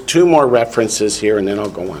 Just 2 more references here and then I'll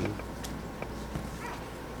go on.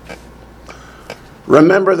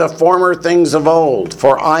 Remember the former things of old,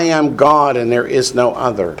 for I am God and there is no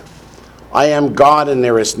other. I am God and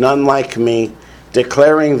there is none like me,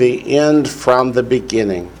 declaring the end from the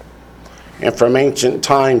beginning, and from ancient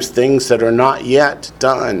times things that are not yet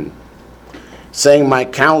done, saying, my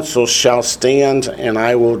counsel shall stand, and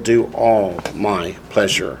I will do all my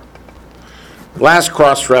pleasure. Last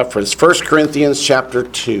cross-reference, 1 Corinthians chapter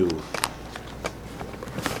 2.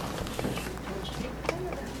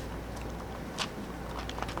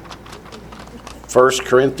 1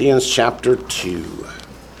 Corinthians chapter 2.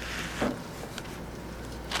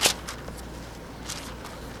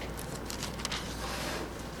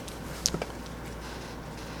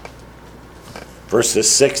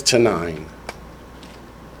 Verses 6 to 9.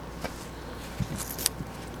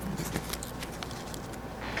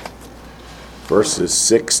 Verses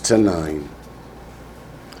 6 to 9.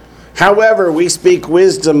 However, we speak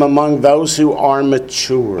wisdom among those who are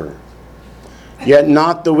mature, yet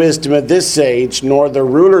not the wisdom of this age, nor the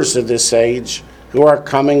rulers of this age, who are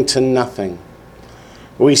coming to nothing.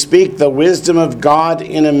 We speak the wisdom of God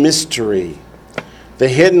in a mystery, the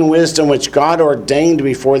hidden wisdom which God ordained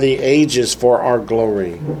before the ages for our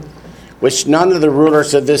glory, which none of the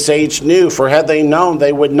rulers of this age knew, for had they known,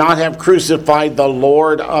 they would not have crucified the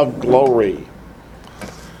Lord of glory.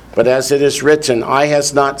 But as it is written, eye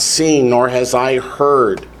has not seen, nor has eye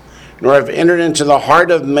heard, nor have entered into the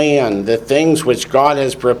heart of man the things which God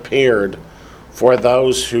has prepared for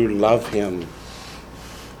those who love him.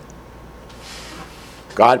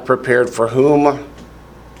 God prepared for whom?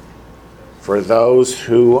 For those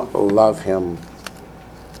who love him.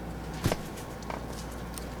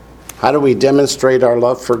 How do we demonstrate our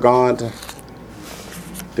love for God?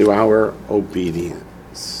 Through our obedience.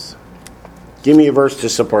 Give me a verse to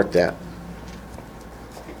support that.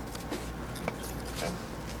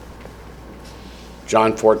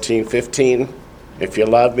 John 14:15. If you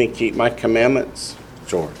love me, keep my commandments.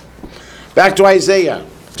 Sure. Back to Isaiah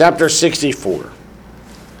chapter 64.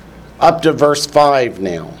 Up to verse 5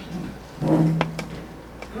 now.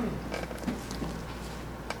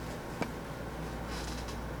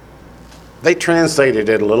 They translated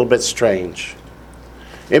it a little bit strange.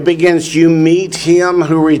 It begins, you meet him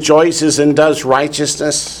who rejoices and does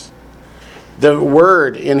righteousness. The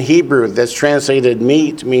word in Hebrew that's translated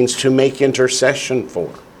meet means to make intercession for.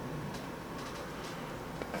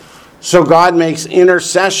 So God makes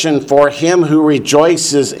intercession for him who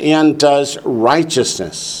rejoices and does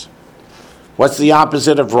righteousness. What's the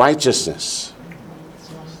opposite of righteousness?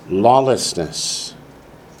 Lawlessness.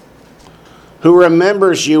 Who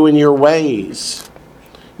remembers you in your ways.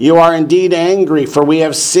 You are indeed angry, for we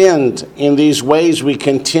have sinned. In these ways we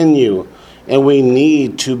continue, and we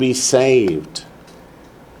need to be saved.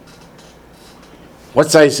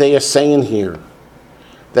 What's Isaiah saying here?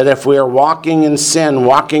 That if we are walking in sin,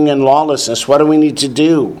 walking in lawlessness, what do we need to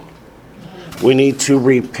do? We need to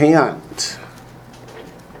repent.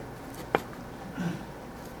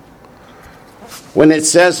 When it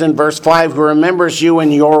says in verse 5, who remembers you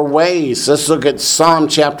in your ways, let's look at Psalm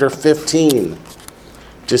chapter 15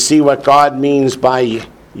 to see what God means by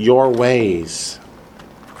your ways.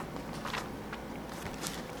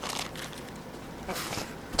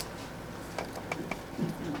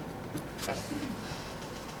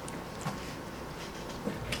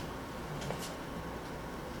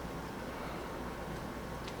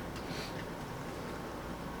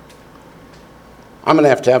 I'm going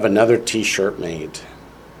to have another t-shirt made.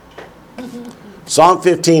 Psalm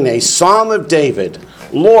 15, a psalm of David.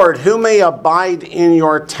 Lord, who may abide in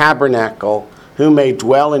your tabernacle, who may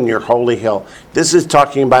dwell in your holy hill? This is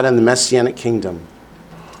talking about in the Messianic kingdom.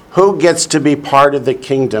 Who gets to be part of the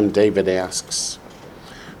kingdom, David asks.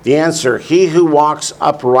 The answer, he who walks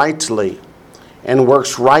uprightly and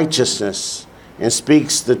works righteousness and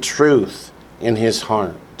speaks the truth in his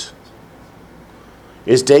heart.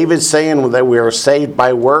 Is David saying that we are saved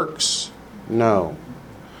by works? No.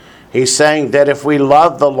 He's saying that if we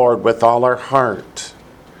love the Lord with all our heart,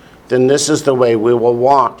 then this is the way we will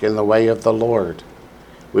walk in the way of the Lord.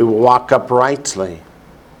 We will walk uprightly.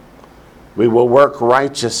 We will work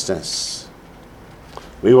righteousness.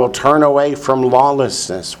 We will turn away from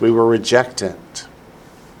lawlessness. We will reject it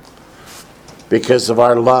because of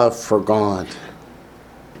our love for God.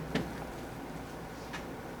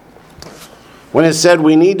 When it said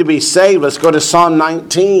we need to be saved, let's go to Psalm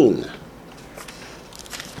 19.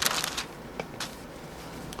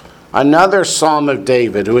 Another psalm of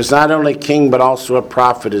David, who is not only king but also a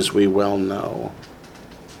prophet, as we well know.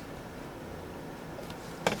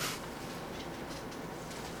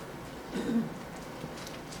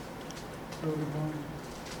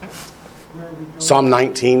 Psalm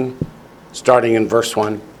 19, starting in verse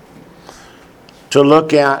 1. To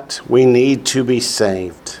look at, we need to be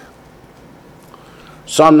saved.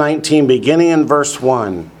 Psalm 19, beginning in verse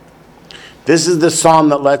 1. This is the psalm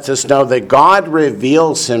that lets us know that God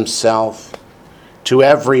reveals himself to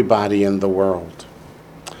everybody in the world.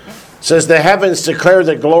 It says, the heavens declare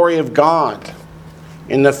the glory of God,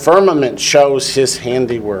 and the firmament shows his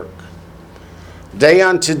handiwork. Day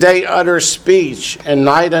unto day utters speech, and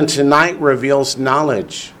night unto night reveals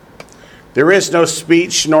knowledge. There is no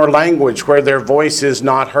speech nor language where their voice is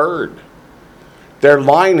not heard. Their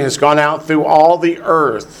line has gone out through all the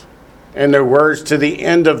earth, and their words to the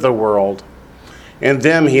end of the world. In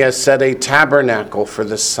them he has set a tabernacle for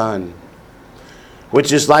the sun,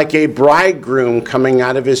 which is like a bridegroom coming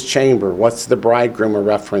out of his chamber. What's the bridegroom a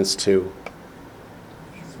reference to?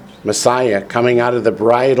 Messiah coming out of the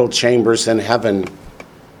bridal chambers in heaven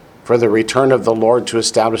for the return of the Lord to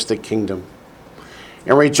establish the kingdom.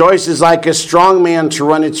 And rejoices like a strong man to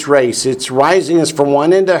run its race. Its rising is from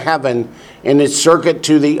one end of heaven, and its circuit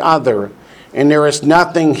to the other, and there is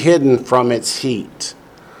nothing hidden from its heat.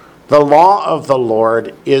 The law of the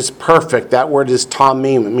Lord is perfect. That word is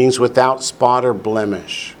tamim. It means without spot or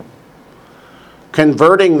blemish.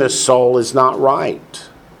 Converting the soul is not right.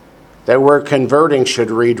 That word converting should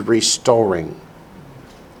read restoring.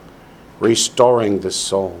 Restoring the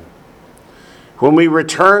soul. When we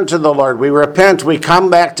return to the Lord, we repent, we come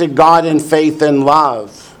back to God in faith and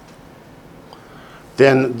love.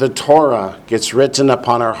 Then the Torah gets written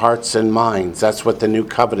upon our hearts and minds. That's what the new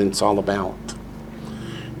covenant's all about.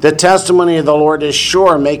 The testimony of the Lord is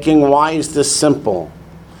sure, making wise the simple.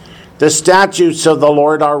 The statutes of the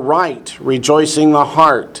Lord are right, rejoicing the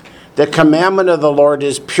heart. The commandment of the Lord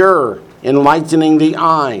is pure, enlightening the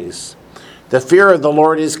eyes. The fear of the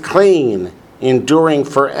Lord is clean, enduring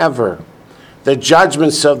forever. The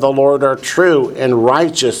judgments of the Lord are true and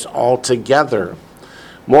righteous altogether.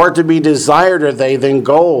 More to be desired are they than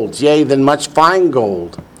gold, yea, than much fine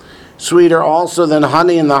gold. Sweeter also than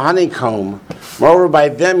honey in the honeycomb. Moreover, by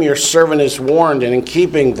them your servant is warned, and in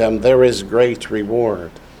keeping them there is great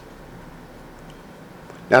reward.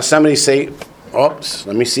 Now somebody say, oops,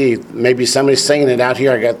 let me see. Maybe somebody's saying it out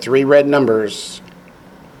here. I got 3 red numbers.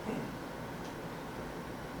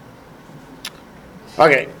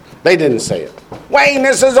 Okay, they didn't say it. Wayne,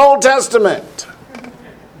 this is Old Testament.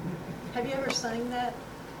 Have you ever sung that?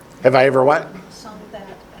 Have I ever what? Sung that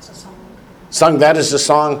as a song? Sung that as a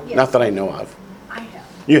song? Yes. Not that I know of. I have.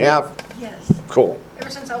 You have? Yes. Cool.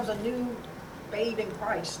 Ever since I was a new babe in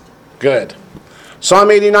Christ. Good. Psalm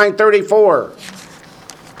 89:34.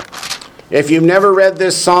 If you've never read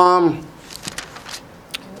this psalm,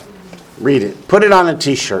 read it. Put it on a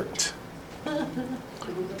t-shirt.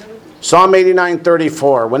 Psalm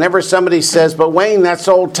 89:34. Whenever somebody says, but Wayne, that's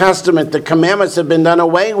Old Testament. The commandments have been done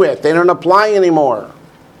away with. They don't apply anymore.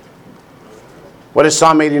 What does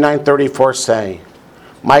Psalm 89:34 say?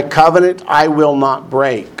 My covenant I will not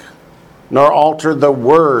break, nor alter the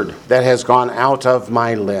word that has gone out of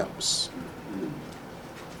my lips.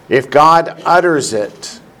 If God utters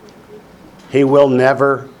it, he will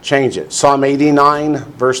never change it. Psalm 89,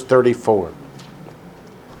 verse 34.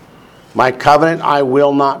 My covenant I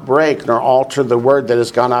will not break, nor alter the word that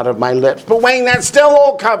has gone out of my lips. But Wayne, that's still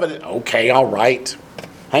Old Covenant. Okay, all right.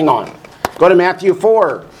 Hang on. Go to Matthew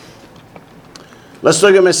 4. Let's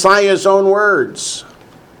look at Messiah's own words.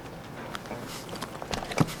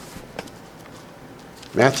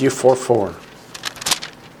 Matthew 4:4.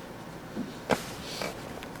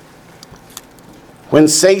 When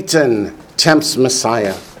Satan tempts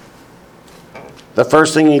Messiah, the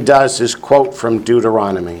first thing he does is quote from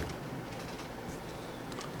Deuteronomy.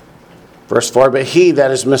 Verse 4, but he,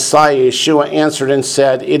 that is Messiah, Yeshua, answered and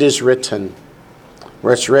said, it is written.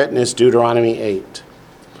 Where it's written is Deuteronomy 8.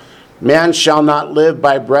 Man shall not live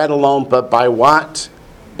by bread alone, but by what?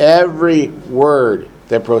 Every word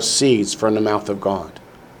that proceeds from the mouth of God.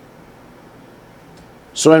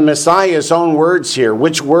 So in Messiah's own words here,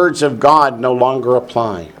 which words of God no longer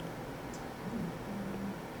apply?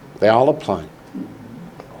 They all apply.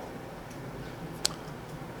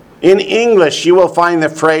 In English, you will find the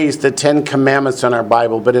phrase, the 10 Commandments in our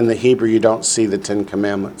Bible, but in the Hebrew, you don't see the 10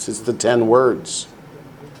 Commandments. It's the 10 words.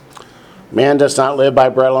 Man does not live by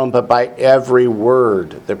bread alone, but by every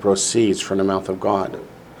word that proceeds from the mouth of God.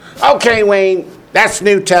 Okay, Wayne, that's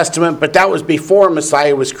New Testament, but that was before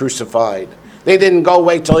Messiah was crucified. They didn't go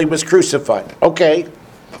wait till he was crucified. Okay.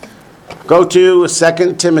 Go to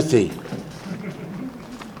 2 Timothy.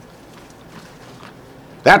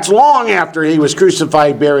 That's long after he was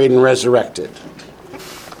crucified, buried, and resurrected.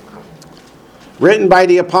 Written by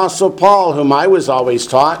the Apostle Paul, whom I was always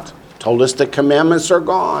taught, told us the commandments are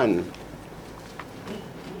gone.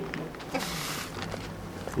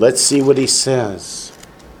 Let's see what he says.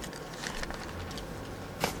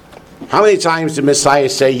 How many times did Messiah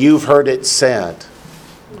say, you've heard it said?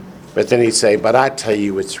 But then he'd say, but I tell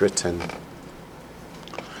you it's written.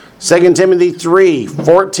 2 Timothy 3,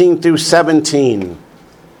 14 through 17.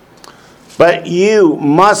 But you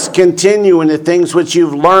must continue in the things which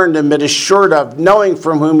you've learned and been assured of, knowing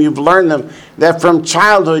from whom you've learned them, that from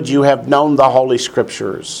childhood you have known the Holy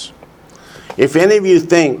Scriptures. If any of you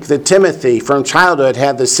think that Timothy from childhood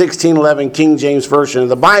had the 1611 King James Version of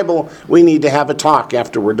the Bible, we need to have a talk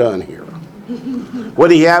after we're done here.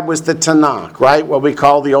 What he had was the Tanakh, right? What we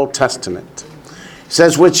call the Old Testament. It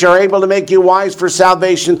says, which are able to make you wise for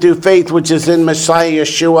salvation through faith, which is in Messiah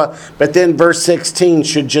Yeshua. But then verse 16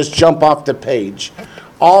 should just jump off the page.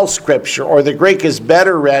 All Scripture, or the Greek is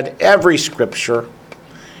better read, every Scripture,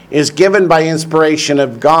 is given by inspiration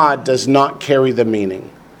of God, does not carry the meaning.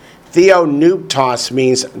 Theopneustos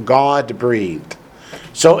means God-breathed.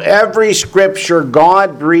 So every Scripture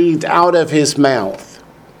God breathed out of his mouth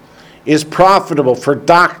is profitable for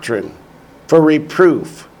doctrine, for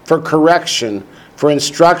reproof, for correction, for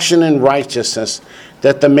instruction in righteousness,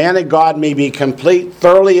 that the man of God may be complete,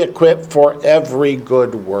 thoroughly equipped for every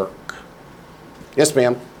good work. Yes,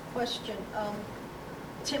 ma'am. Question,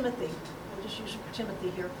 Timothy, we'll just use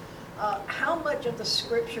Timothy here. How much of the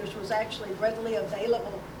scriptures was actually readily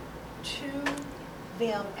available to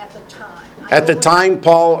them at the time? At the time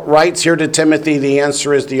Paul writes here to Timothy, the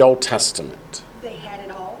answer is the Old Testament. They had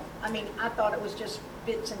it all? I mean, I thought it was just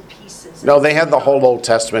bits and pieces. No, they had the whole Old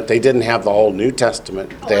Testament. They didn't have the whole New Testament.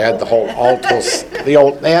 They had the whole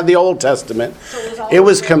They had the Old Testament. So it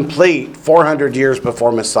was complete 400 years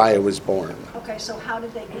before Messiah was born. Okay, so how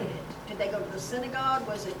did they get it? Did they go to the synagogue?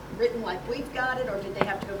 Was it written like we've got it, or did they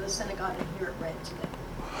have to go to the synagogue and hear it read to them?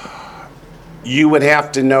 You would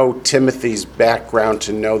have to know Timothy's background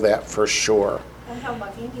to know that for sure. I'm talking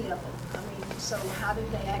about any of them. I mean, so how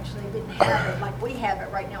did they actually didn't have it like we have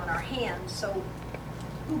it right now in our hands? So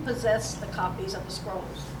who possessed the copies of the scrolls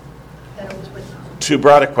that it was written on? Too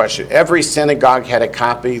broad a question. Every synagogue had a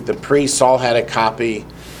copy. The priests all had a copy.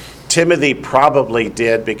 Timothy probably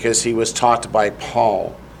did because he was taught by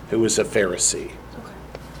Paul, who was a Pharisee.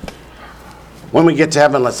 Okay. When we get to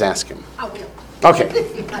heaven, let's ask him. I will. Okay.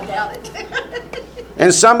 I doubt it.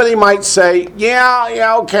 And somebody might say,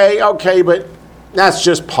 yeah, okay, but that's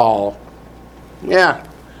just Paul. Yeah.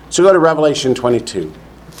 So go to Revelation 22.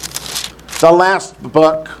 The last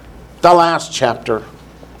book, the last chapter.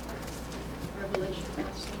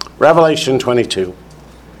 Revelation 22.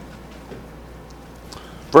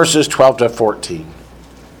 Verses 12 to 14.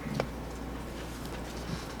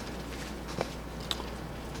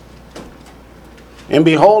 And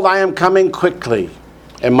behold, I am coming quickly,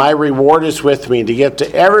 and my reward is with me to give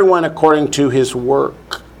to everyone according to his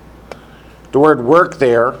work. The word work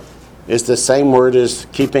there is the same word as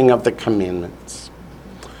keeping of the commandments.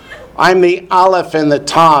 I'm the Aleph and the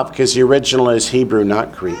Tav, because the original is Hebrew,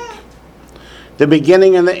 not Greek. The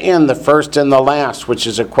beginning and the end, the first and the last, which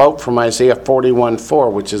is a quote from Isaiah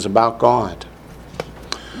 41:4, which is about God.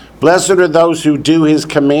 Blessed are those who do his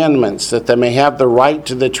commandments, that they may have the right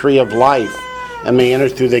to the tree of life and may enter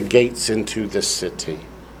through the gates into the city.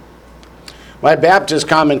 My Baptist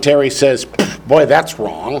commentary says, boy, that's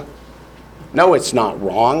wrong. No, it's not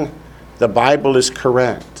wrong. The Bible is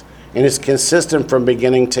correct, and it's consistent from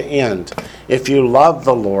beginning to end. If you love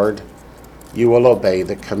the Lord, you will obey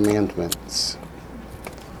the commandments.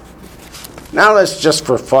 Now let's just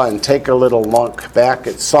for fun take a little look back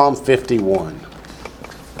at Psalm 51.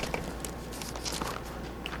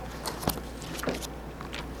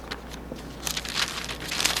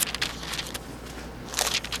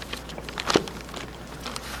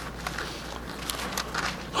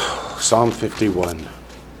 Psalm 51.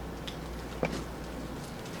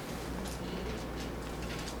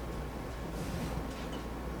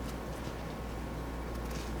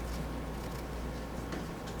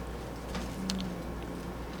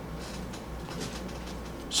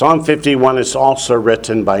 Psalm 51 is also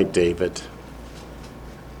written by David.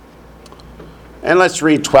 And let's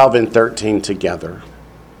read 12 and 13 together.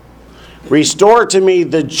 Restore to me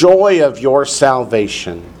the joy of your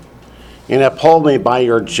salvation, and uphold me by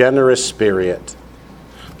your generous spirit.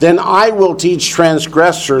 Then I will teach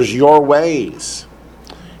transgressors your ways,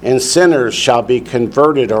 and sinners shall be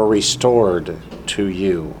converted or restored to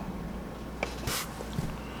you.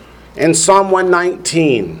 In Psalm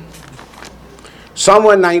 119, Psalm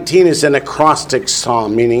 119 is an acrostic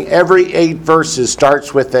psalm, meaning every 8 verses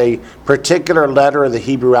starts with a particular letter of the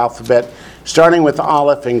Hebrew alphabet, starting with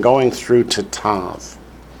Aleph and going through to Tav.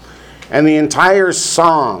 And the entire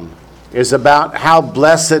psalm is about how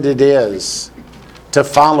blessed it is to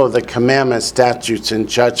follow the commandments, statutes, and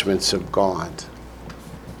judgments of God.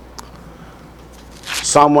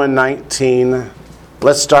 Psalm 119,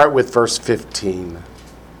 let's start with verse 15.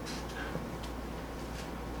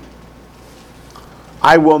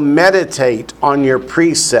 I will meditate on your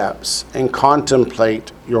precepts and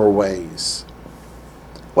contemplate your ways.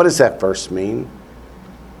 What does that verse mean?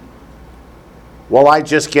 Will I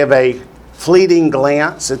just give a fleeting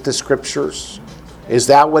glance at the scriptures? Is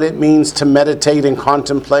that what it means to meditate and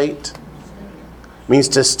contemplate? It means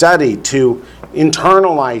to study, to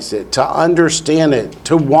internalize it, to understand it,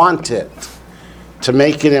 to want it, to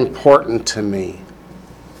make it important to me.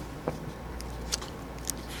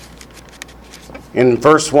 In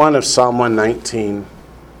verse 1 of Psalm 119,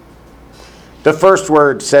 the first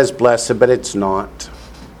word says blessed, but it's not.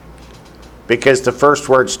 Because the first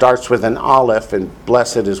word starts with an aleph and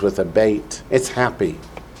blessed is with a bait. It's happy.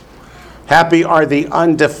 Happy are the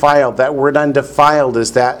undefiled. That word undefiled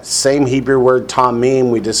is that same Hebrew word tamim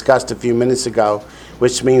we discussed a few minutes ago,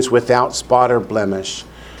 which means without spot or blemish.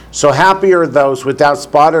 So happy are those without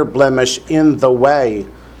spot or blemish in the way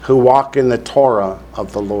who walk in the Torah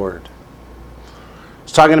of the Lord.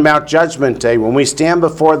 It's talking about Judgment Day. When we stand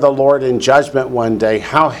before the Lord in judgment one day,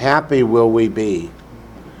 how happy will we be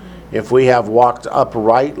if we have walked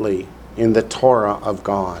uprightly in the Torah of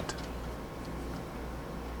God?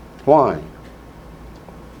 Why?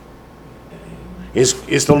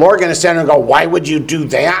 Is the Lord going to stand there and go, why would you do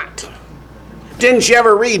that? Didn't you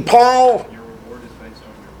ever read Paul? Your reward is based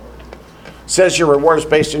on your work. Says your reward is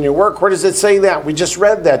based on your work. Where does it say that? We just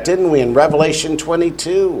read that, didn't we, in Revelation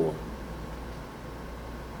 22?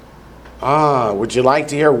 Would you like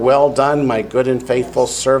to hear, well done, my good and faithful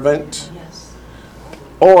servant? Yes.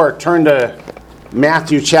 Or turn to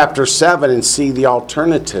Matthew chapter 7 and see the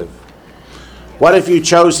alternative. What if you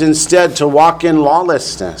chose instead to walk in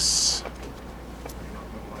lawlessness?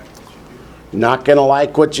 Not going to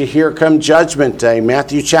like what you hear come Judgment Day.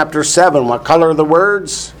 Matthew chapter 7. What color are the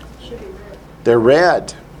words? Should be red. They're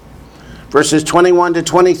red. Verses 21 to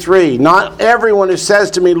 23. Not everyone who says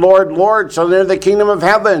to me, Lord, Lord, shall enter the kingdom of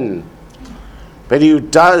heaven, but he who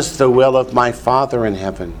does the will of my Father in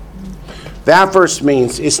heaven. That verse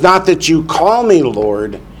means it's not that you call me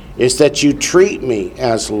Lord, it's that you treat me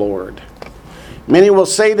as Lord. Many will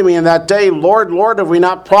say to me in that day, Lord, Lord, have we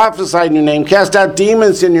not prophesied in your name, cast out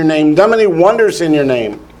demons in your name, done many wonders in your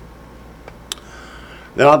name?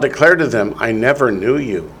 Then I'll declare to them, I never knew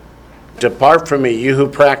you. Depart from me, you who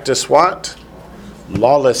practice what?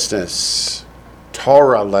 Lawlessness,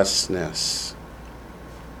 Torahlessness,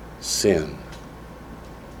 sin.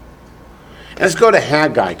 Let's go to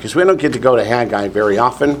Haggai, because we don't get to go to Haggai very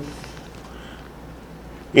often.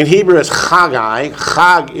 In Hebrew, it's Chagai.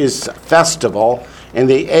 Chag is festival, and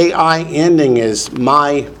the AI ending is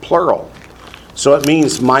my plural. So it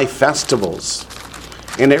means my festivals.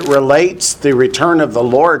 And it relates the return of the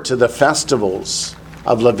Lord to the festivals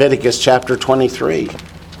of Leviticus chapter 23.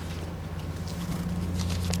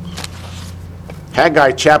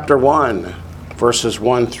 Haggai chapter 1, verses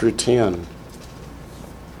 1 through 10.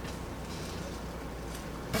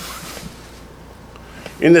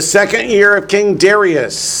 In the second year of King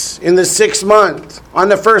Darius, in the 6th month, on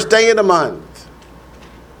the first day of the month.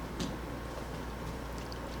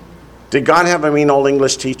 Did God have a mean old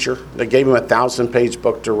English teacher that gave him a 1,000-page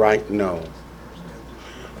book to write? No.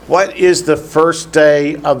 What is the first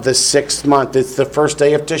day of the 6th month? It's the first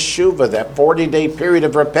day of Teshuvah, that 40-day period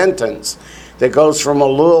of repentance that goes from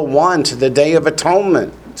Elul 1 to the Day of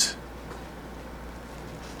Atonement.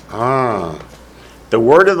 The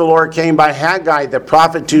word of the Lord came by Haggai, the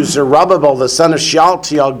prophet, to Zerubbabel, the son of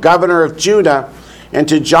Shealtiel, governor of Judah, and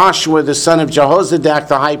to Joshua, the son of Jehozadak,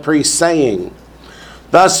 the high priest, saying,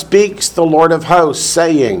 Thus speaks the Lord of hosts,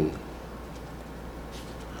 saying.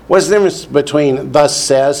 What's the difference between thus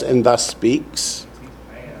says and thus speaks?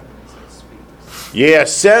 Yeah,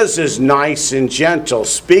 says is nice and gentle.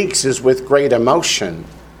 Speaks is with great emotion.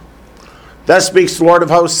 Thus speaks the Lord of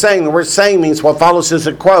hosts, saying. The word saying means what follows is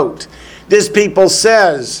a quote. This people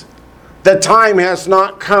says, the time has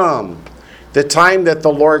not come, the time that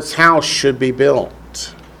the Lord's house should be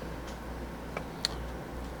built.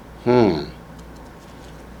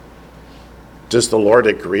 Does the Lord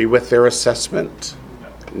agree with their assessment?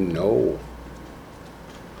 No.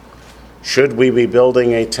 Should we be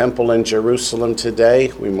building a temple in Jerusalem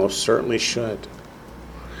today? We most certainly should.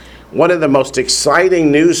 One of the most exciting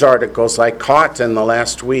news articles I caught in the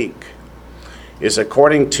last week is,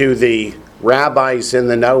 according to the rabbis in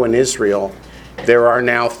the know in Israel, there are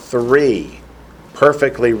now 3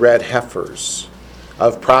 perfectly red heifers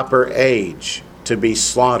of proper age to be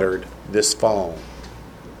slaughtered this fall.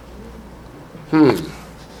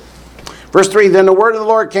 Verse 3, Then the word of the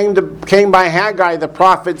Lord came by Haggai the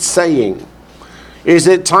prophet, saying, Is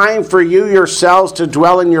it time for you yourselves to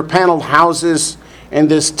dwell in your paneled houses, and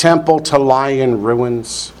this temple to lie in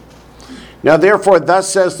ruins? Now therefore, thus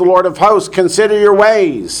says the Lord of hosts, consider your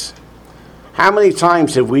ways. How many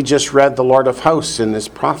times have we just read the Lord of hosts in this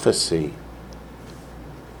prophecy?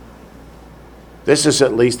 This is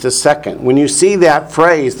at least the second. When you see that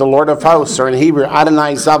phrase, the Lord of hosts, or in Hebrew,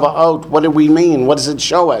 Adonai Zavaot, what do we mean? What does it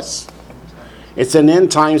show us? It's an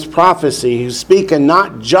end times prophecy. He's speaking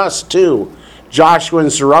not just to Joshua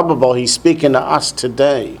and Zerubbabel, he's speaking to us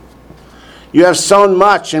today. You have sown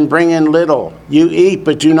much and bring in little. You eat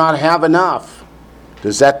but do not have enough.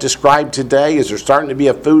 Does that describe today? Is there starting to be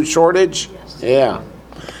a food shortage? Yes. Yeah.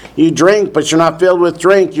 You drink but you're not filled with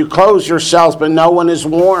drink. You clothe yourselves but no one is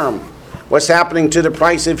warm. What's happening to the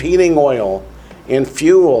price of heating oil and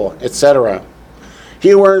fuel, etc.? He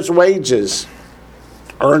who earns wages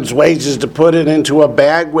to put it into a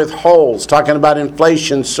bag with holes. Talking about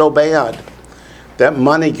inflation so bad that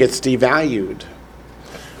money gets devalued.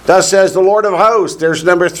 Thus says the Lord of hosts. There's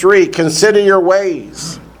number 3. Consider your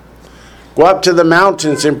ways. Go up to the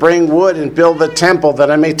mountains and bring wood and build the temple that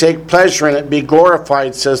I may take pleasure in it, be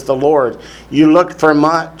glorified, says the Lord. You looked for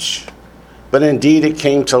much, but indeed it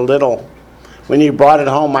came to little. When you brought it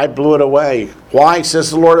home, I blew it away. Why,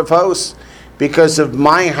 says the Lord of hosts? Because of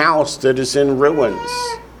my house that is in ruins,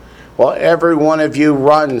 while every one of you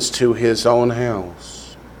runs to his own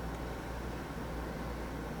house.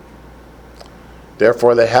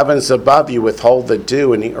 Therefore the heavens above you withhold the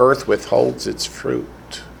dew, and the earth withholds its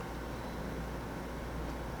fruit.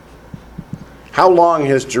 How long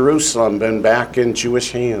has Jerusalem been back in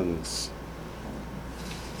Jewish hands?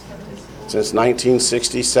 Since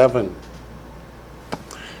 1967.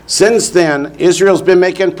 Since then, Israel's been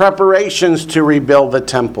making preparations to rebuild the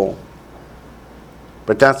temple.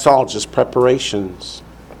 But that's all just preparations.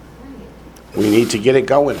 We need to get it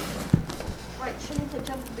going. Right, shouldn't the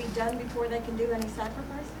temple be done before they can do any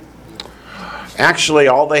sacrifices? Actually,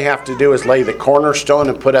 all they have to do is lay the cornerstone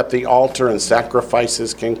and put up the altar, and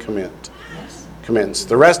sacrifices can commence.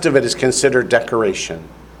 The rest of it is considered decoration.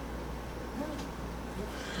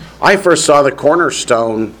 I first saw the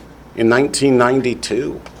cornerstone in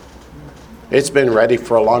 1992. It's been ready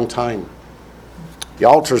for a long time. The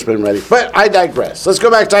altar's been ready. But I digress. Let's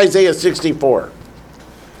go back to Isaiah 64.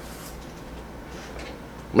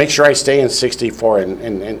 Make sure I stay in 64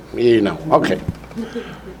 and you know. Okay.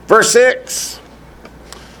 Verse 6.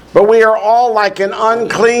 But we are all like an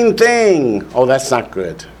unclean thing. Oh, that's not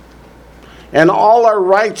good. And all our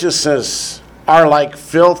righteousness are like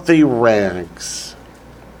filthy rags.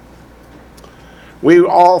 We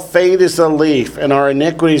all fade as a leaf, and our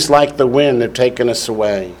iniquities like the wind have taken us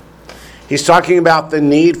away. He's talking about the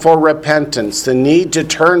need for repentance, the need to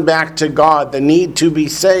turn back to God, the need to be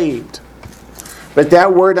saved. But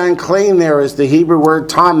that word unclean there is the Hebrew word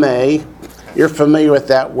tameh. You're familiar with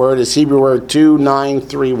that word. It's Hebrew word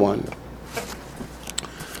 2931.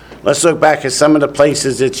 Let's look back at some of the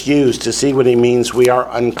places it's used to see what he means we are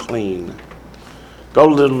unclean.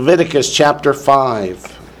 Go to Leviticus chapter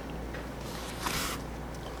 5.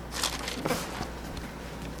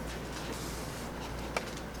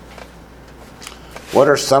 What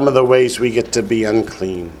are some of the ways we get to be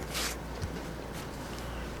unclean?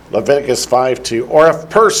 Leviticus 5:2. Or if a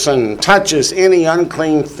person touches any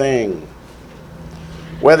unclean thing,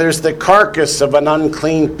 whether it's the carcass of an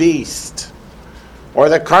unclean beast, or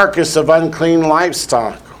the carcass of unclean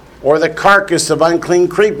livestock, or the carcass of unclean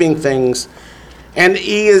creeping things, and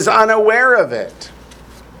he is unaware of it,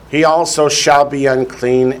 he also shall be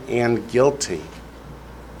unclean and guilty.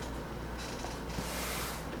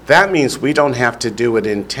 That means we don't have to do it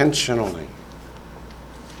intentionally.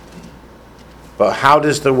 But how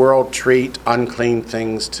does the world treat unclean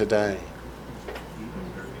things today?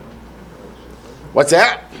 What's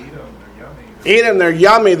that? Eat them, they're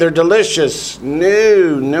yummy, they're delicious.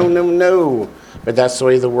 No. But that's the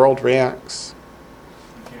way the world reacts.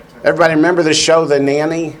 Everybody remember the show The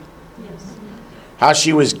Nanny? Yes. How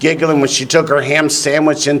she was giggling when she took her ham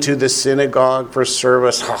sandwich into the synagogue for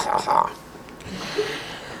service. Ha ha ha.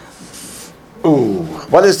 Ooh,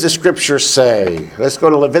 what does the scripture say? Let's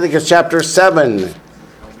go to Leviticus chapter 7. It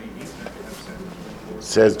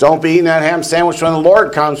says, don't be eating that ham sandwich when the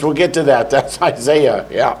Lord comes. We'll get to that. That's Isaiah,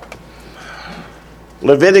 yeah.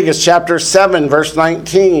 Leviticus chapter 7, verse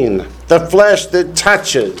 19. The flesh that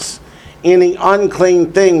touches any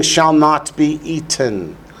unclean thing shall not be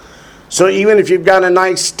eaten. So even if you've got a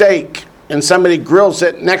nice steak and somebody grills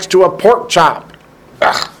it next to a pork chop,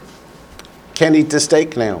 can't eat the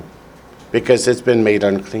steak now, because it's been made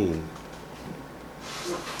unclean.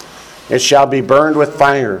 It shall be burned with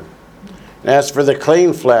fire. And as for the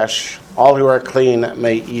clean flesh, all who are clean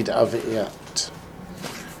may eat of it.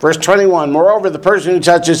 Verse 21, moreover, the person who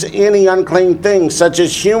touches any unclean thing, such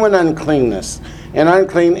as human uncleanness, an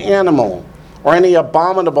unclean animal, or any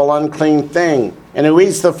abominable unclean thing, and who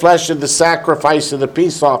eats the flesh of the sacrifice of the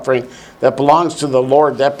peace offering that belongs to the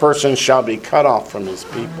Lord, that person shall be cut off from his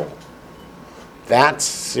people. That's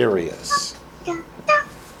serious.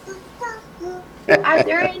 Are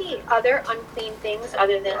there any other unclean things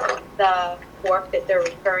other than the pork that they're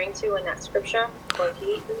referring to in that scripture, or he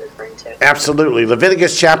is referring to? Absolutely.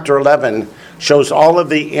 Leviticus chapter 11 shows all of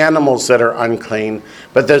the animals that are unclean,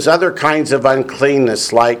 but there's other kinds of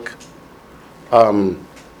uncleanness like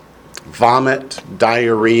vomit,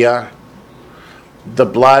 diarrhea, the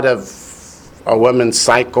blood of a woman's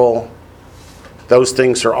cycle. Those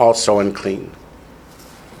things are also unclean.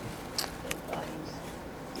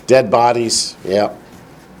 Dead bodies, yeah.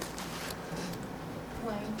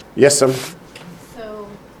 Wayne, Yes, ma'am. so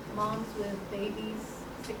moms with babies,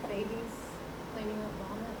 sick babies, cleaning up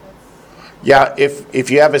vomit, that's, Yeah,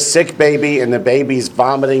 if you have a sick baby and the baby's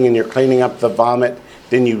vomiting and you're cleaning up the vomit,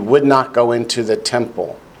 then you would not go into the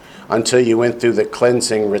temple until you went through the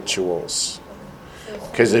cleansing rituals.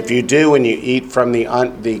 Because if you do and you eat from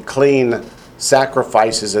the clean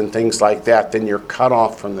sacrifices and things like that, then you're cut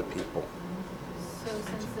off from the people. so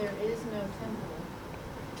since there is no temple,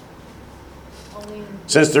 only.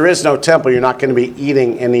 Since there is no temple, you're not going to be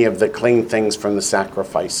eating any of the clean things from the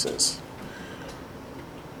sacrifices.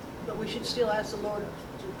 But we should still ask the Lord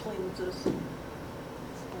to cleanse us, or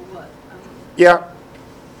what? Yeah,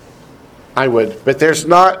 I would. But there's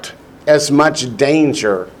not as much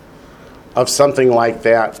danger of something like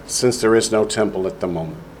that since there is no temple at the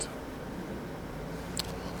moment.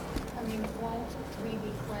 I mean, won't we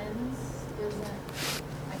be cleansed? Isn't,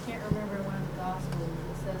 I can't remember one of the Gospels,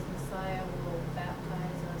 it says Messiah will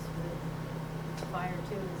baptize us with fire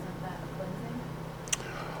too, isn't that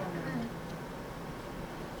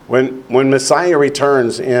cleansing? When Messiah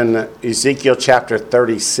returns in Ezekiel chapter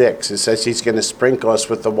 36, it says he's going to sprinkle us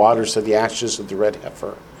with the waters of the ashes of the red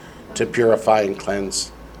heifer to purify and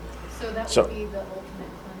cleanse. So that So- would be the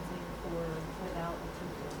ultimate cleansing without a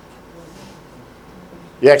temple, wouldn't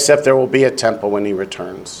it? Yeah, except there will be a temple when he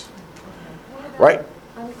returns. What about Right.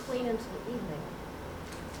 unclean until evening?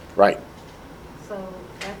 Right. So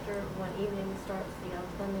after when evening starts, the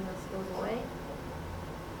uncleanliness goes away?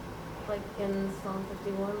 Like in Psalm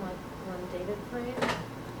 51, like when David prayed?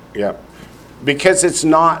 Yeah. Because it's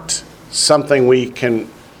not something we can,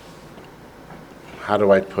 how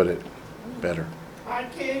do I put it better? I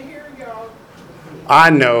can't hear y'all. I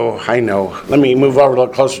know. Let me move over a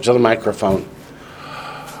little closer to the microphone.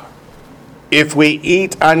 If we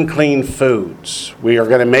eat unclean foods, we are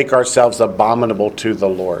going to make ourselves abominable to the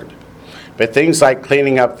Lord. But things like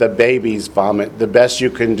cleaning up the baby's vomit, the best you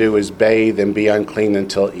can do is bathe and be unclean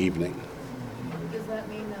until evening. Does that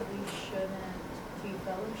mean that we shouldn't be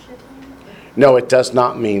fellowshipping? No, it does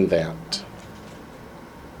not mean that.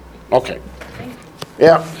 Okay.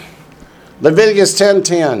 Yeah. Leviticus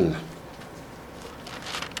 10:10.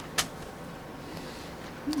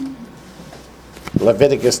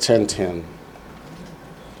 Leviticus 10:10.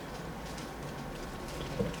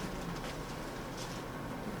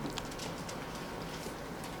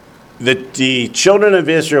 The children of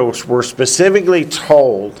Israel were specifically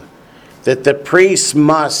told that the priests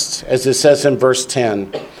must, as it says in verse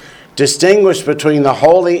 10, distinguish between the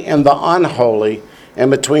holy and the unholy, and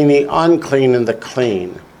between the unclean and the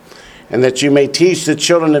clean, and that you may teach the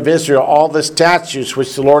children of Israel all the statutes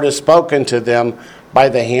which the Lord has spoken to them by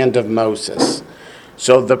the hand of Moses.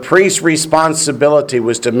 So the priest's responsibility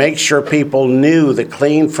was to make sure people knew the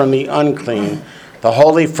clean from the unclean, the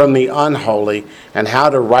holy from the unholy, and how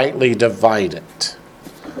to rightly divide it.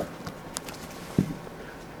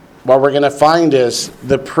 What we're going to find is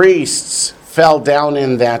the priests fell down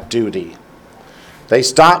in that duty. They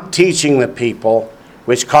stopped teaching the people,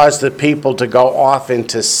 which caused the people to go off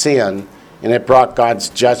into sin, and it brought God's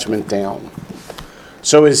judgment down.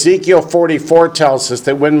 So Ezekiel 44 tells us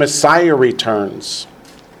that when Messiah returns,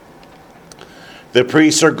 the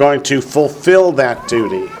priests are going to fulfill that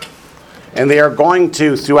duty. And they are going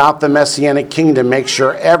to, throughout the Messianic kingdom, make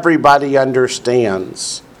sure everybody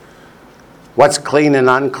understands what's clean and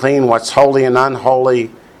unclean, what's holy and unholy,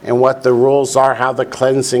 and what the rules are, how the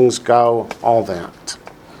cleansings go, all that.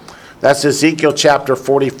 That's Ezekiel chapter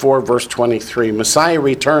 44, verse 23. Messiah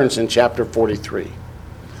returns in chapter 43.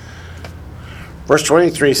 Verse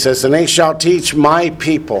 23 says, "And they shall teach my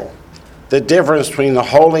people the difference between the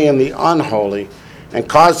holy and the unholy, and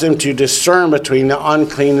cause them to discern between the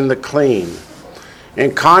unclean and the clean.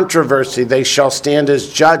 In controversy they shall stand as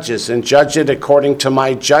judges, and judge it according to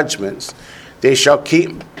my judgments. They shall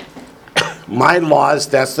keep my laws,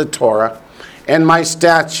 that's the Torah, and my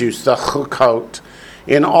statutes, the Chukot,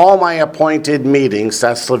 in all my appointed meetings,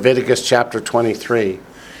 that's Leviticus chapter 23,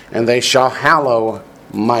 and they shall hallow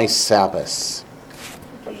my Sabbaths.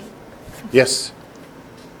 Okay, Yes?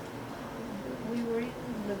 we were in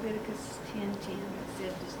Leviticus 10:10, it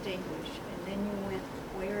said distinguish, and then you went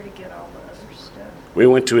where to get all the other stuff? We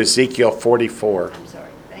went to Ezekiel 44. I'm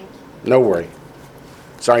sorry, thank you. No worry.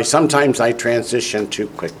 Sorry, sometimes I transition too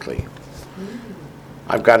quickly.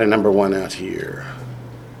 I've got a number 1 out here.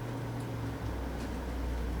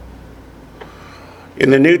 In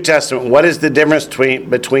the New Testament, what is the difference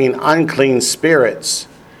between unclean spirits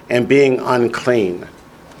and being unclean?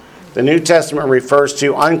 The New Testament refers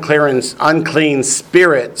to unclean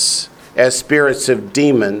spirits as spirits of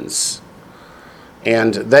demons.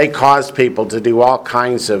 And they cause people to do all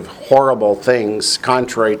kinds of horrible things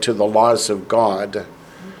contrary to the laws of God.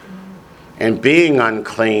 And being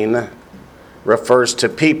unclean refers to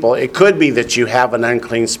people. It could be that you have an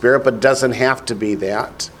unclean spirit, but it doesn't have to be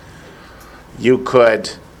that. You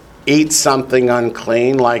could eat something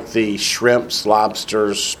unclean like the shrimps,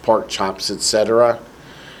 lobsters, pork chops, etc.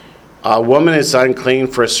 A woman is unclean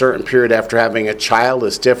for a certain period after having a child.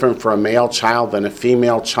 It's different for a male child than a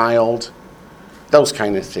female child. Those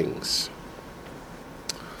kind of things.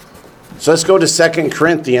 So let's go to 2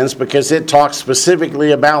 Corinthians because it talks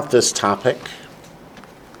specifically about this topic,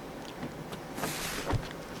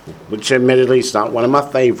 which admittedly is not one of my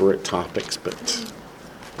favorite topics, but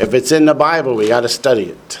if it's in the Bible, we got to study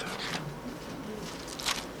it.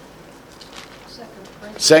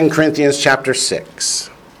 2 Corinthians chapter 6.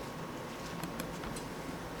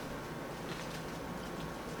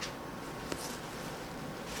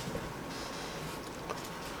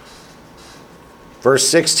 Verse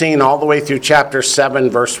 16 all the way through chapter 7,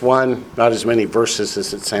 verse 1. Not as many verses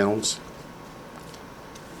as it sounds.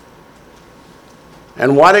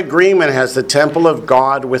 And what agreement has the temple of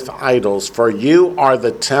God with idols? For you are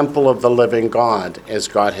the temple of the living God, as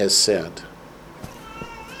God has said.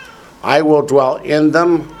 I will dwell in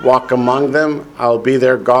them, walk among them. I will be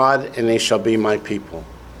their God, and they shall be my people.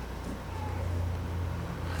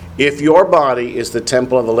 If your body is the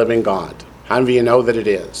temple of the living God, how do you know that it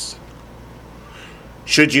is?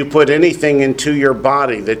 Should you put anything into your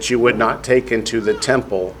body that you would not take into the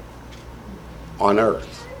temple on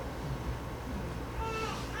earth?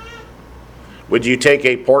 Would you take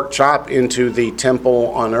a pork chop into the temple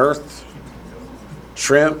on earth?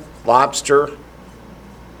 Shrimp, lobster?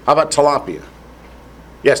 How about tilapia?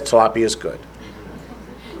 Yes, tilapia is good.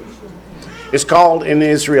 It's called in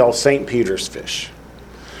Israel St. Peter's fish.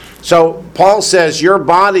 So Paul says your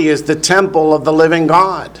body is the temple of the living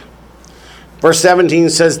God. Verse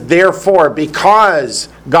 17 says, therefore, because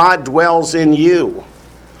God dwells in you,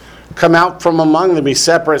 come out from among them, be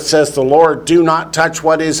separate, says the Lord. Do not touch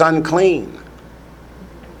what is unclean.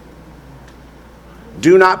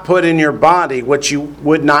 Do not put in your body what you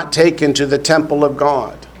would not take into the temple of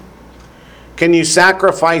God. Can you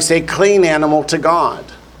sacrifice a clean animal to God?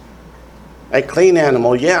 A clean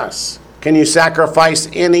animal, yes. Can you sacrifice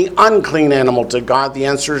any unclean animal to God? The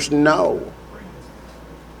answer is no.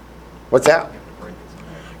 What's that?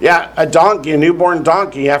 Yeah, a donkey, a newborn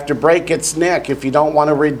donkey, you have to break its neck if you don't want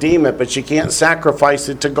to redeem it, but you can't sacrifice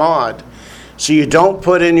it to God. So you don't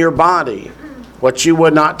put in your body what you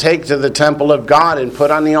would not take to the temple of God and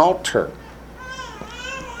put on the altar.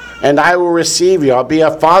 And I will receive you. I'll be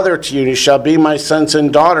a father to you, and you shall be my sons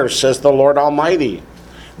and daughters, says the Lord Almighty.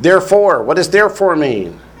 Therefore, what does therefore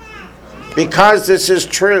mean? Because this is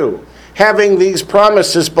true. Having these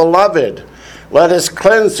promises, beloved, let us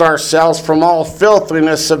cleanse ourselves from all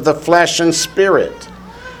filthiness of the flesh and spirit,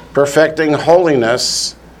 perfecting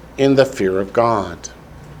holiness in the fear of God.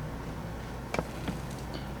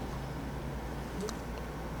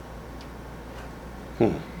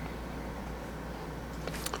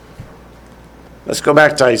 Let's go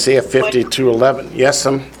back to Isaiah 52:11. Yes,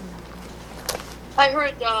 I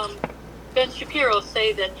heard Ben Shapiro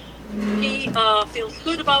say that he feels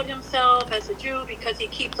good about himself as a Jew because he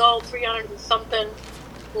keeps all 300 and something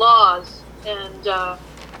laws, and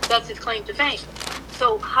that's his claim to fame.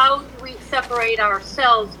 So how do we separate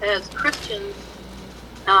ourselves as Christians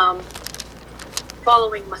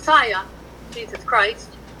following Messiah, Jesus Christ,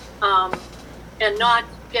 and not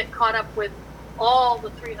get caught up with all the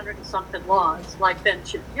 300 and something laws like Ben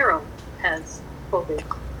Shapiro has quoted?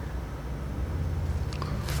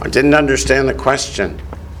 I didn't understand the question.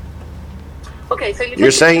 Okay, so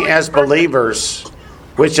You're saying as believers,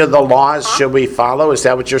 which of the laws should we follow? Is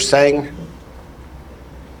that what you're saying?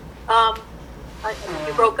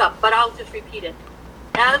 You broke up, but I'll just repeat it.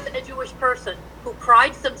 As a Jewish person, who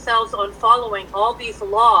prides themselves on following all these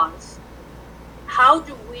laws, how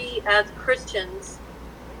do we as Christians,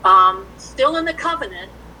 still in the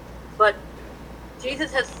covenant, but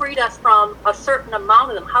Jesus has freed us from a certain amount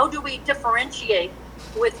of them, how do we differentiate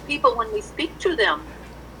with people when we speak to them?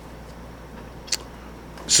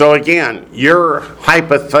 So again, your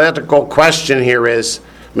hypothetical question here is,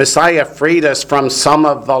 Messiah freed us from some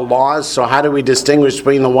of the laws, so how do we distinguish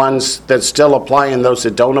between the ones that still apply and those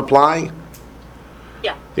that don't apply?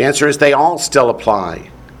 Yeah. The answer is they all still apply.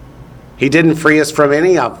 He didn't free us from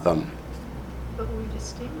any of them. But we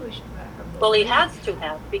distinguished by her. Well, he has to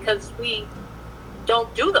have, because we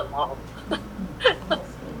don't do them all.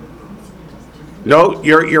 No,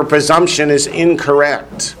 your presumption is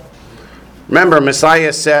incorrect. Remember,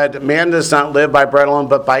 Messiah said, man does not live by bread alone,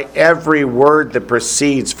 but by every word that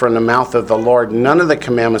proceeds from the mouth of the Lord. None of the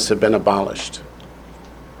commandments have been abolished.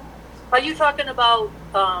 Are you talking about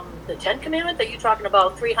the 10 Commandments? Are you talking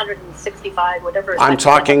about 365, whatever? I'm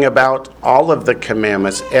talking about all of the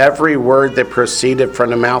commandments, every word that proceeded from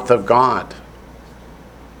the mouth of God.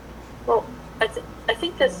 Well, I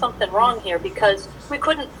think there's something wrong here, because we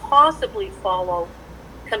couldn't possibly follow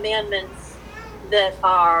commandments that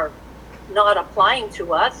are not applying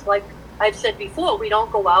to us. Like I've said before, we don't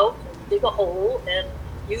go out and dig a hole and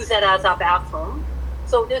use that as our bathroom.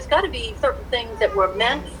 So there's got to be certain things that were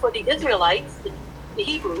meant for the Israelites, the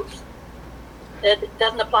Hebrews, that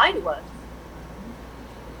doesn't apply to us.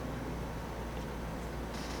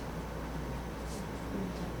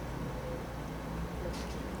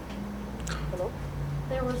 Hello?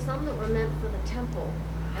 There were some that were meant for the temple,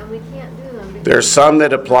 and we can't do them. because- There's some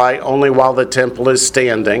that apply only while the temple is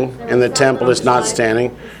standing There and were the some temple that is not applied-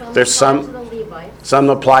 standing. some There's applied some to the Levites. Some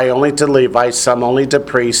apply only to Levites, some only to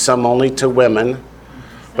priests, some only to women.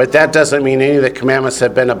 But that doesn't mean any of the commandments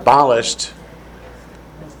have been abolished.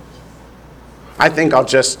 I think I'll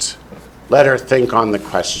just let her think on the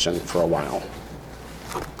question for a while.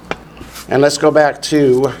 And let's go back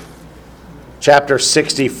to chapter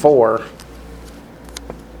 64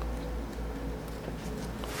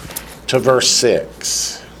 to verse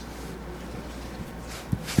 6.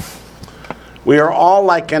 We are all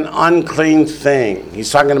like an unclean thing.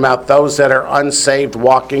 He's talking about those that are unsaved,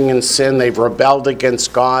 walking in sin. They've rebelled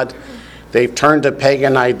against God. They've turned to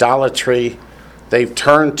pagan idolatry. They've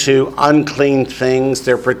turned to unclean things.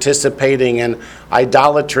 They're participating in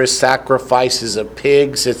idolatrous sacrifices of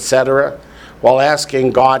pigs, etc., while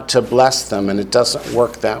asking God to bless them, and it doesn't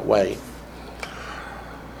work that way.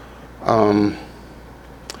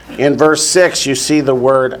 In verse 6, you see the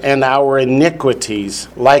word, and our iniquities,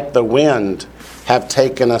 like the wind, have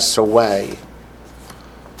taken us away.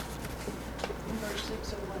 In verse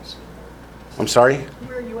 6 of what? I'm sorry?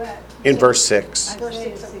 Where are you at? In verse 6. Verse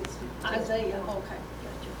 6 of Isaiah,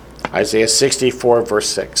 okay. Isaiah 64, verse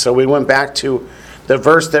 6. So we went back to the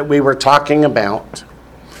verse that we were talking about.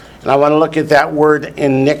 And I want to look at that word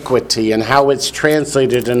iniquity and how it's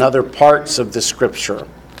translated in other parts of the scripture.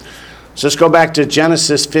 So let's go back to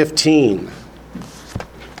Genesis 15.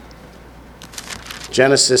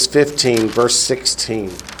 Genesis 15, verse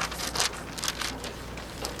 16.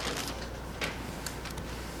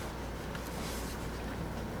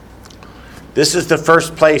 This is the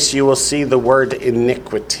first place you will see the word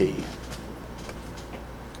iniquity.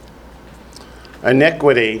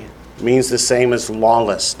 Iniquity means the same as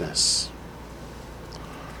lawlessness.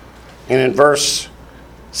 And in verse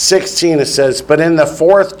 16 it says, but in the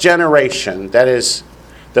fourth generation, that is,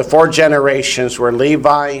 the four generations were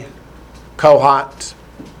Levi, Kohat,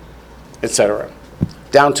 etc.,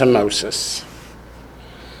 down to Moses.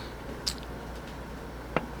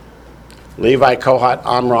 Levi, Kohat,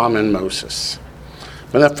 Amram, and Moses.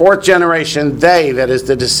 In the fourth generation, they, that is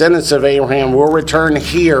the descendants of Abraham, will return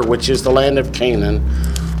here, which is the land of Canaan,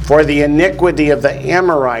 for the iniquity of the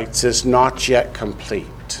Amorites is not yet complete.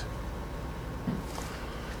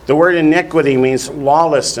 The word iniquity means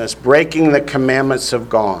lawlessness, breaking the commandments of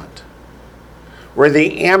God. Were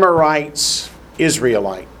the Amorites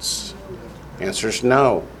Israelites? Answer is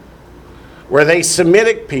no. Were they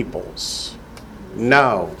Semitic peoples?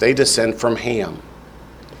 No, they descend from Ham,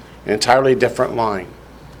 an entirely different line.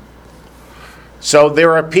 So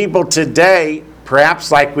there are people today,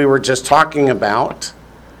 perhaps like we were just talking about,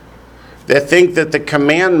 that think that the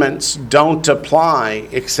commandments don't apply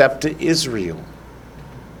except to Israel.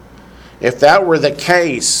 If that were the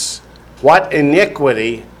case, what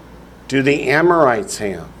iniquity do the Amorites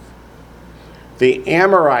have? The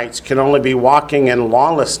Amorites can only be walking in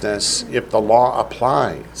lawlessness if the law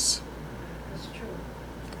applies. That's true.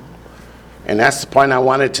 And that's the point I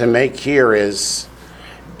wanted to make here is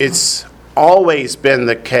it's always been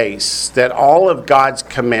the case that all of God's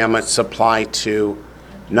commandments apply to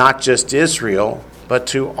not just Israel, but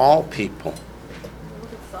to all people.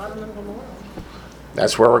 Look at Sodom and Gomorrah.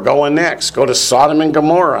 That's where we're going next. Go to Sodom and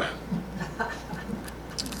Gomorrah.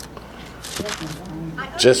 I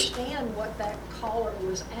Just- understand what that caller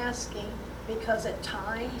was asking, because at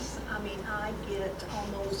times, I get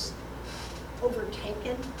almost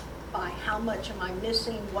overtaken by how much am I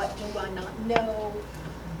missing, what do I not know?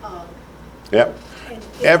 Yep. And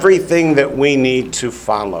Everything that we need to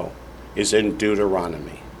follow is in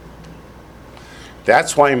Deuteronomy.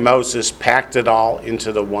 That's why Moses packed it all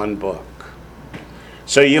into the one book.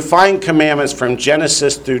 So you find commandments from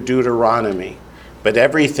Genesis through Deuteronomy, but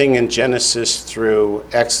everything in Genesis through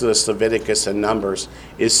Exodus, Leviticus, and Numbers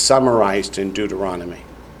is summarized in Deuteronomy.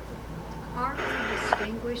 Aren't we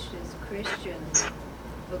distinguished as Christians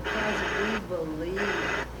because we believe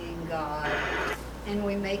in God and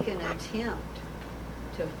we make an attempt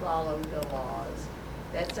to follow the laws?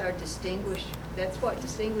 That's what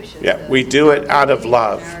distinguishes Yeah, us. we do it out of Believing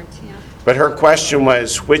love. in our attempt. But her question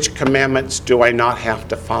was, which commandments do I not have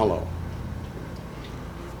to follow?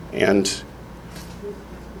 And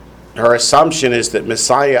her assumption is that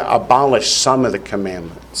Messiah abolished some of the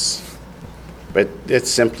commandments. But it's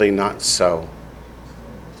simply not so.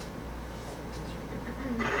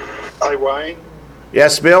 Hey, Wayne.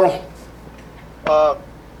 Yes, Bill?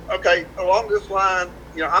 Okay, along this line,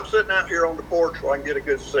 I'm sitting out here on the porch where I can get a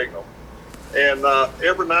good signal. And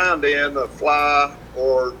every now and then a fly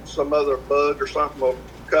or some other bug or something will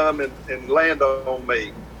come and land on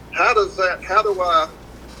me. How do I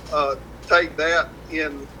take that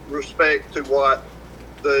in respect to what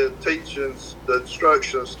the teachings, the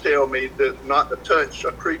instructions tell me that not to touch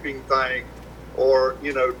a creeping thing or,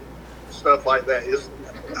 stuff like that?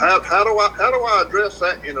 How do I address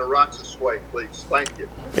that in a righteous way, please? Thank you.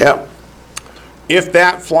 Yeah. If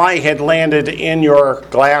that fly had landed in your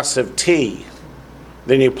glass of tea,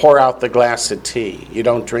 then you pour out the glass of tea. You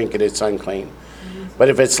don't drink it, it's unclean. But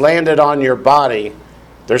if it's landed on your body,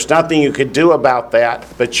 there's nothing you could do about that,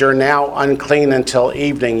 but you're now unclean until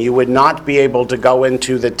evening. You would not be able to go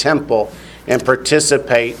into the temple and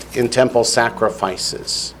participate in temple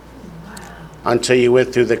sacrifices until you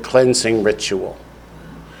went through the cleansing ritual.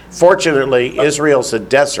 Fortunately, Israel's a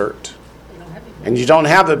desert, and you don't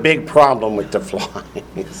have a big problem with the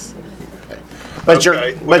flies. But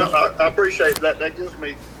Okay. Well, I appreciate that. That gives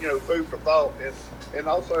me, food for thought, and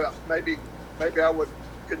also maybe I would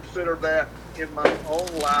consider that in my own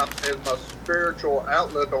life as my spiritual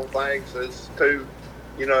outlook on things, as to,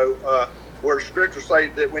 where Scripture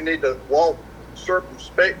says that we need to walk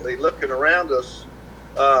circumspectly, looking around us,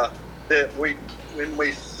 that when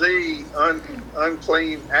we see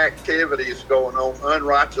unclean activities going on,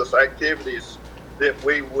 unrighteous activities, that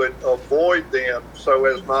we would avoid them so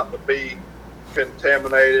as not to be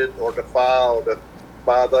contaminated or defiled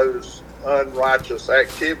by those unrighteous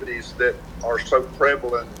activities that are so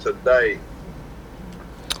prevalent today.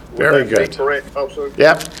 Very Would that be good. correct also?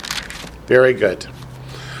 Yep. Very good.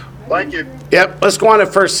 Thank you. Yep. Let's go on to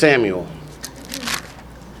 1 Samuel.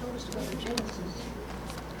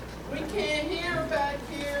 We can't hear back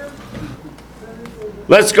here.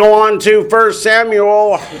 Let's go on to 1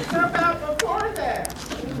 Samuel. How about before that?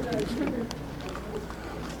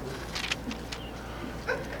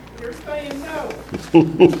 You're saying no.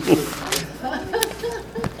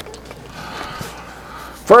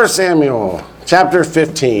 1 Samuel chapter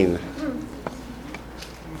 15.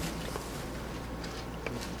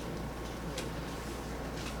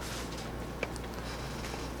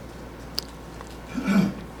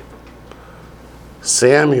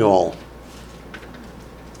 Samuel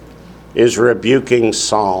is rebuking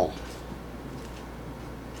Saul.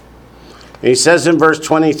 And he says in verse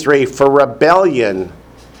 23, "For rebellion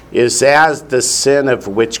is as the sin of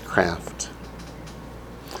witchcraft,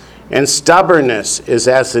 and stubbornness is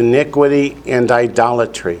as iniquity and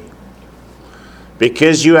idolatry.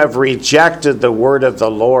 Because you have rejected the word of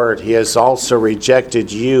the Lord, he has also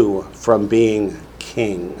rejected you from being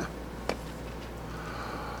king."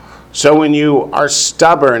 So when you are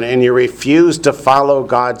stubborn and you refuse to follow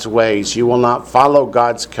God's ways, you will not follow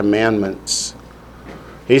God's commandments.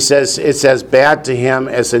 He says it's as bad to him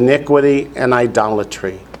as iniquity and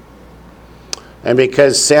idolatry. And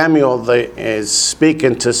because Samuel is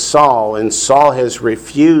speaking to Saul, and Saul has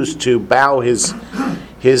refused to bow his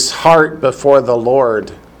heart before the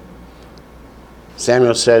Lord,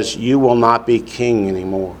 Samuel says, "You will not be king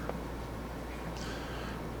anymore."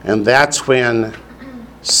 And that's when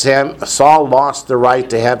Saul lost the right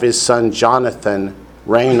to have his son Jonathan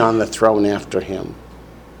reign on the throne after him.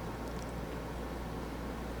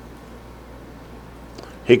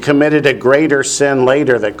 He committed a greater sin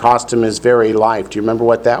later that cost him his very life. Do you remember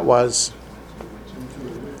what that was?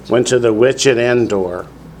 Went to the witch at Endor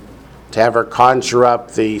to have her conjure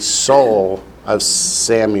up the soul of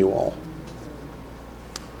Samuel.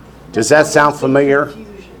 Does that sound familiar?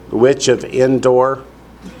 The witch of Endor.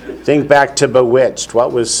 Think back to Bewitched.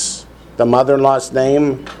 What was the mother-in-law's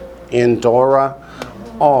name? Endora.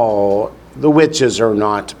 Oh, the witches are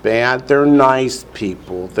not bad. They're nice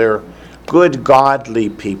people. They're good, godly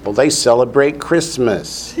people. They celebrate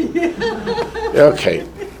Christmas. Okay,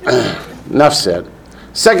 enough said.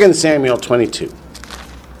 2 Samuel 22.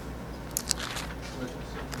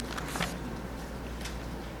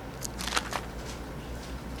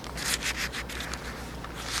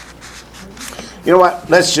 You know what?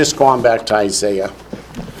 Let's just go on back to Isaiah.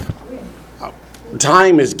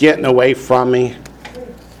 Time is getting away from me.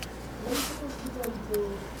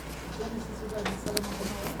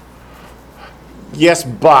 Yes,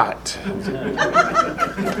 but.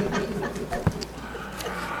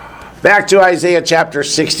 Back to Isaiah chapter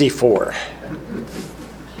 64.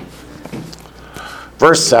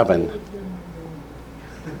 Verse 7.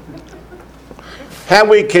 Had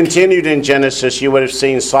we continued in Genesis, you would have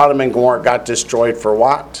seen Sodom and Gomorrah got destroyed for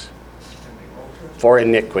what? For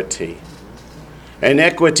iniquity.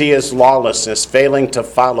 Iniquity is lawlessness, failing to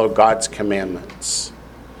follow God's commandments.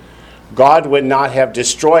 God would not have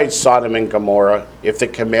destroyed Sodom and Gomorrah if the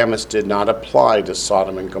commandments did not apply to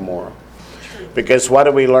Sodom and Gomorrah. Because what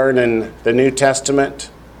do we learn in the New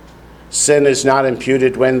Testament? Sin is not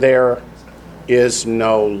imputed when there is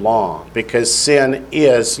no law. Because sin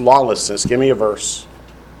is lawlessness. Give me a verse.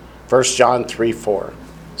 1 John 3:4.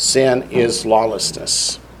 Sin is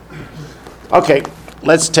lawlessness. Okay,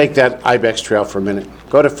 let's take that Ibex trail for a minute.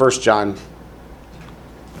 Go to 1 John.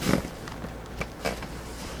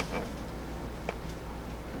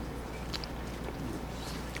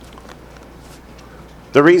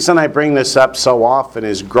 The reason I bring this up so often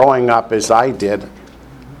is growing up as I did,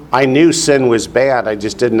 I knew sin was bad, I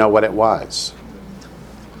just didn't know what it was.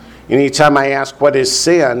 Anytime I asked what is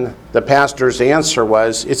sin, the pastor's answer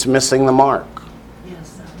was, it's missing the mark.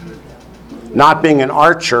 Not being an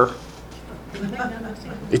archer,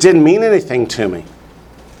 it didn't mean anything to me.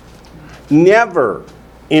 Never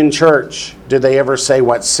in church did they ever say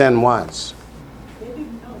what sin was.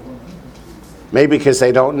 Maybe because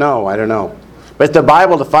they don't know, I don't know. But the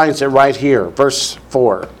Bible defines it right here, verse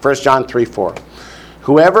 4, 1 John 3:4.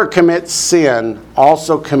 Whoever commits sin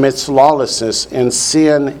also commits lawlessness, and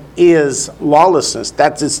sin is lawlessness.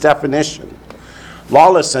 That's its definition.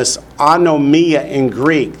 Lawlessness, anomia in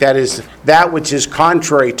Greek, that is that which is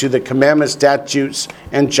contrary to the commandments, statutes,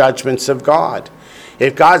 and judgments of God.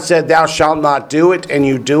 If God said, thou shalt not do it, and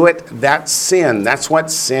you do it, that's sin. That's what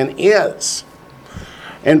sin is.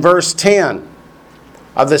 In verse 10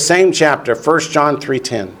 of the same chapter, 1 John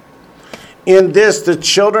 3:10. In this, the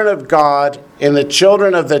children of God and the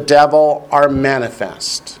children of the devil are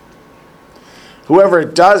manifest. Whoever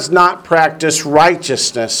does not practice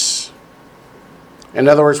righteousness, in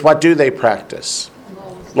other words, what do they practice?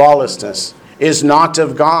 Lawlessness, is not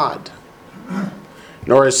of God,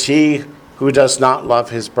 nor is he who does not love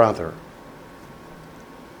his brother.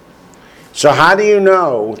 So how do you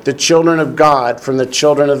know the children of God from the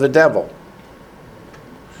children of the devil?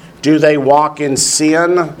 Do they walk in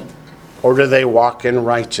sin, or do they walk in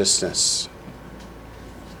righteousness?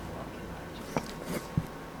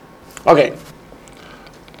 Okay.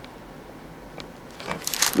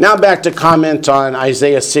 Now back to comment on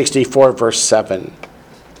Isaiah 64, verse 7.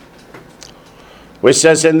 Which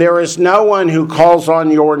says, and there is no one who calls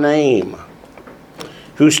on your name,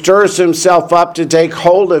 who stirs himself up to take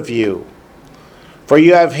hold of you. For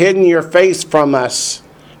you have hidden your face from us,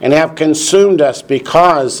 and have consumed us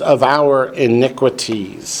because of our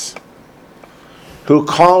iniquities. Who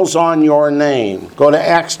calls on your name? Go to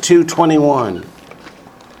Acts 2:21.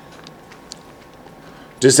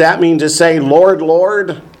 Does that mean to say, Lord,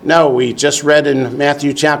 Lord? No, we just read in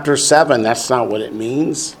Matthew chapter 7. That's not what it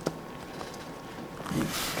means.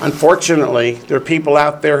 Unfortunately, there are people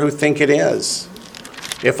out there who think it is.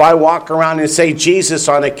 If I walk around and say Jesus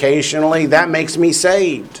on occasionally, that makes me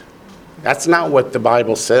saved. That's not what the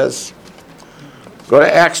Bible says. Go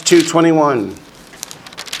to Acts 2:21.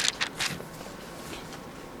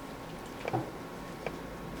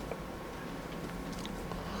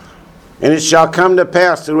 And it shall come to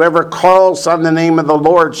pass that whoever calls on the name of the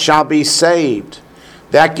Lord shall be saved.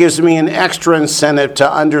 That gives me an extra incentive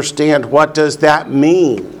to understand what does that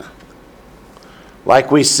mean.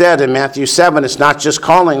 Like we said in Matthew 7, it's not just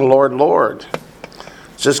calling Lord, Lord.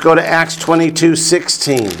 Just go to Acts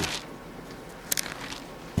 22:16.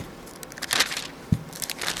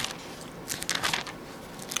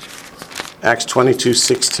 Acts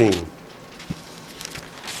 22:16.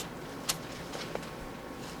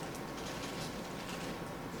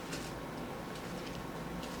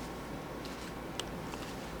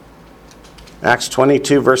 Acts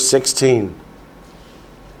 22, verse 16.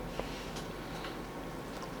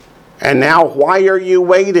 And now, why are you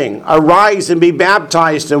waiting? Arise and be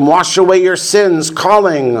baptized and wash away your sins,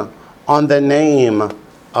 calling on the name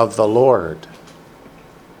of the Lord.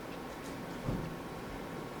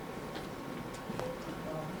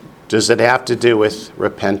 Does it have to do with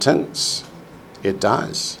repentance? It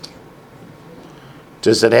does.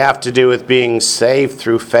 Does it have to do with being saved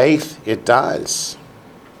through faith? It does.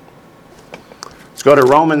 Let's go to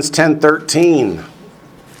Romans 10:13.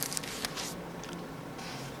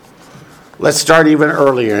 Let's start even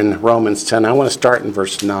earlier in Romans 10. I want to start in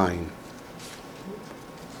verse 9.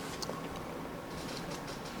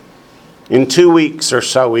 In 2 weeks or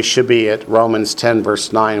so, we should be at Romans 10,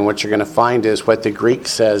 verse 9. What you're going to find is what the Greek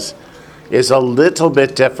says is a little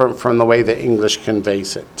bit different from the way the English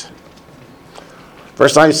conveys it.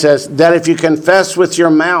 Verse 9 says, that if you confess with your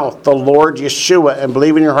mouth the Lord Yeshua and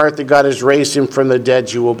believe in your heart that God has raised him from the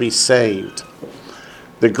dead, you will be saved.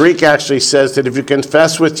 The Greek actually says that if you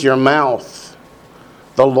confess with your mouth,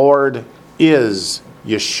 the Lord is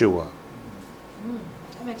Yeshua.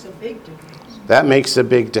 That makes a big difference. That makes a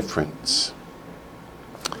big difference.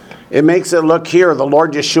 It makes it look here, the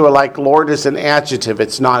Lord Yeshua, like Lord is an adjective.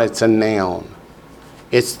 It's not, it's a noun.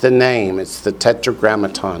 It's the name, it's the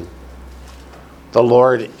tetragrammaton. The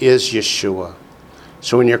Lord is Yeshua.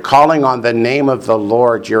 So when you're calling on the name of the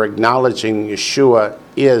Lord, you're acknowledging Yeshua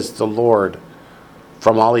is the Lord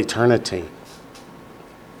from all eternity.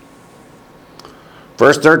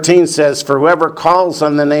 Verse 13 says, for whoever calls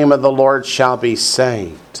on the name of the Lord shall be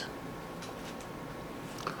saved.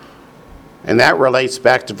 And that relates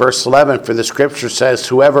back to verse 11, for the scripture says,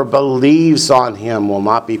 whoever believes on him will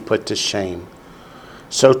not be put to shame.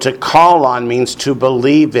 So to call on means to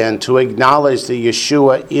believe in, to acknowledge that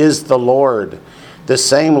Yeshua is the Lord. The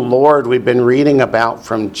same Lord we've been reading about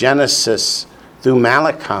from Genesis through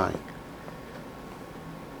Malachi.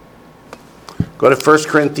 Go to 1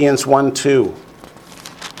 Corinthians 1:2.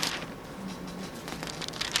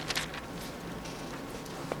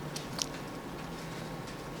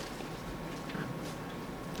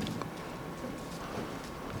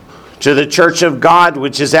 To the church of God,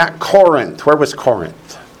 which is at Corinth. Where was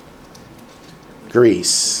Corinth?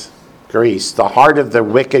 Greece. Greece, the heart of the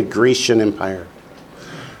wicked Grecian Empire.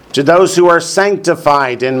 To those who are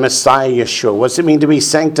sanctified in Messiah Yeshua. What's it mean to be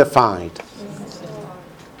sanctified?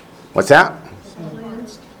 What's that?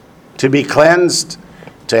 To be cleansed,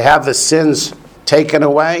 to have the sins taken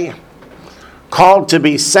away. Called to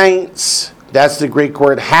be saints. That's the Greek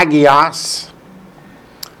word hagios.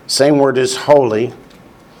 Same word as holy.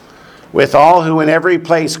 With all who in every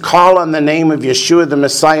place call on the name of Yeshua the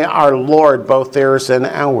Messiah, our Lord, both theirs and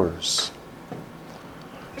ours.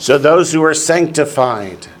 So those who are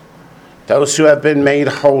sanctified, those who have been made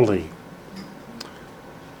holy,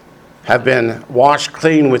 have been washed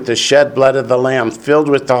clean with the shed blood of the Lamb, filled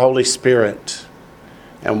with the Holy Spirit,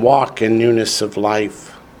 and walk in newness of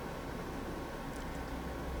life.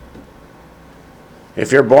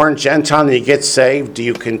 If you're born Gentile and you get saved, do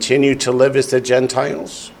you continue to live as the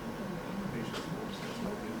Gentiles?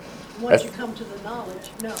 Once you come to the knowledge,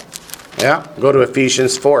 no. Yeah, go to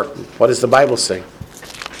Ephesians 4. What does the Bible say?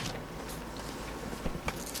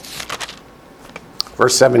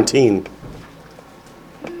 Verse 17.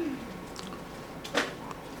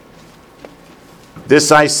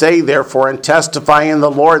 This I say, therefore, and testify in the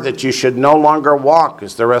Lord that you should no longer walk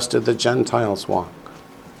as the rest of the Gentiles walk.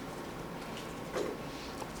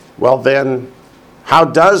 Well then, how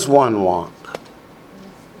does one walk?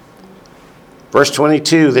 Verse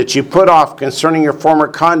 22, that you put off concerning your former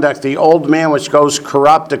conduct the old man which goes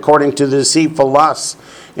corrupt according to the deceitful lusts,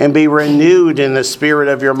 and be renewed in the spirit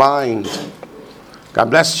of your mind. God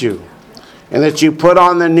bless you. And that you put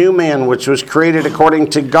on the new man which was created according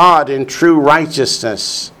to God in true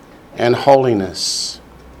righteousness and holiness.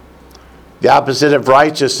 The opposite of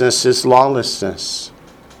righteousness is lawlessness.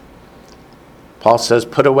 Paul says,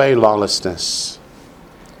 put away lawlessness.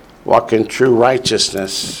 Walk in true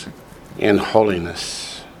righteousness in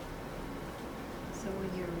holiness. So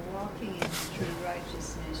when you're walking in true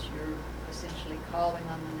righteousness, you're essentially calling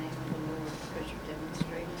on the name of the Lord because you're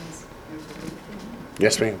demonstrating your belief in Him?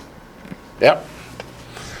 Yes, ma'am. Yep.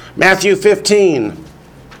 Matthew 15.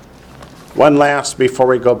 One last before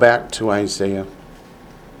we go back to Isaiah.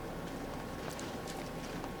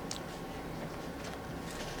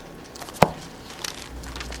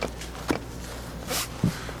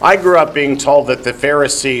 I grew up being told that the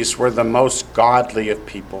Pharisees were the most godly of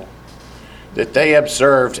people, that they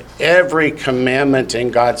observed every commandment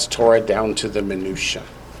in God's Torah down to the minutia.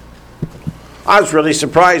 I was really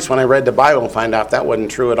surprised when I read the Bible and found out that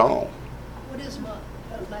wasn't true at all. What is the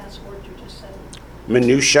last word you just said?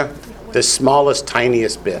 Minutia, the smallest,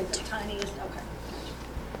 tiniest bit. The tiniest,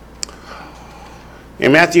 okay.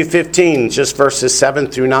 In Matthew 15, just verses 7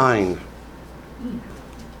 through 9,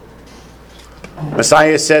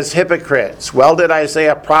 Messiah says, hypocrites, well did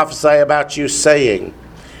Isaiah prophesy about you, saying,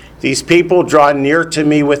 these people draw near to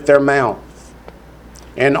me with their mouth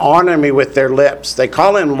and honor me with their lips. They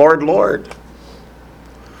call him Lord, Lord.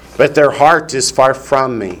 But their heart is far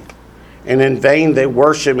from me, and in vain they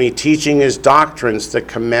worship me, teaching as doctrines the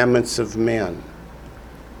commandments of men.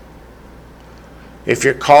 If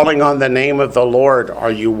you're calling on the name of the Lord,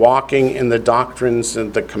 are you walking in the doctrines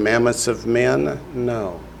and the commandments of men?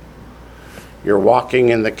 No. You're walking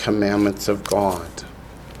in the commandments of God.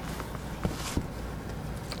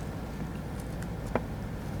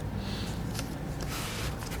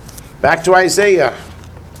 Back to Isaiah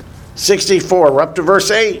 64, we're up to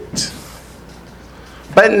verse 8.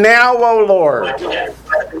 But now, O Lord.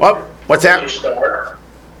 What's that?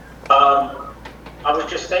 I was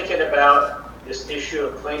just thinking about this issue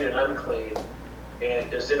of clean and unclean,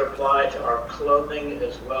 and does it apply to our clothing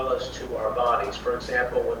as well as to our bodies? For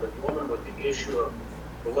example, when the woman with the issue of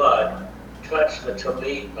blood touched the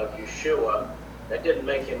tallit of Yeshua, that didn't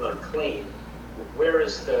make him unclean. Where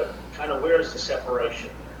is the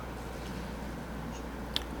separation?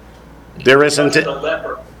 There isn't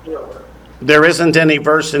any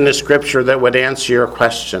verse in the scripture that would answer your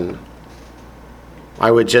question.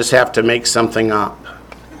 I would just have to make something up.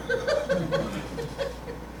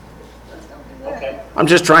 Okay. I'm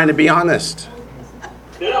just trying to be honest.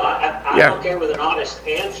 No, I'm okay with an honest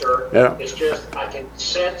answer. Yeah. It's just I can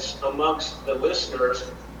sense amongst the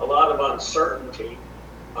listeners a lot of uncertainty.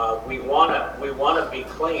 We want to be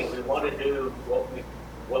clean. We want to do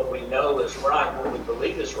what we know is right, what we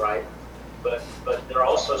believe is right. But there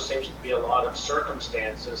also seems to be a lot of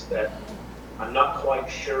circumstances that I'm not quite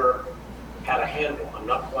sure how to handle. I'm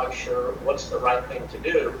not quite sure what's the right thing to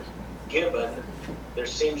do, given there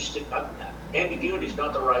seems to ambiguity is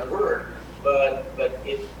not the right word, but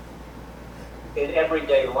in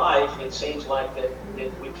everyday life it seems like that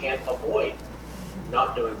we can't avoid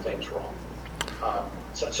not doing things wrong.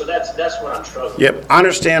 So that's what I'm struggling with. Yep, I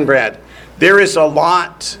understand, Brad. There is a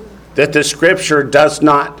lot that the scripture does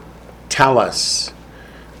not tell us,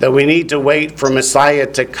 that we need to wait for Messiah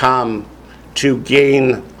to come to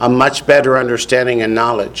gain a much better understanding and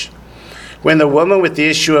knowledge. When the woman with the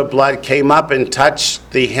issue of blood came up and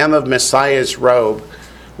touched the hem of Messiah's robe,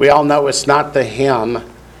 we all know it's not the hem,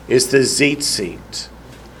 it's the tzitzit.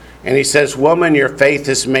 And he says, woman, your faith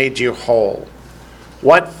has made you whole.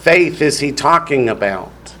 What faith is he talking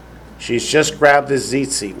about? She's just grabbed the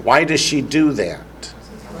tzitzit. Why does she do that?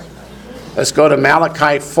 Let's go to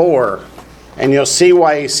Malachi 4, and you'll see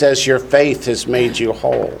why he says your faith has made you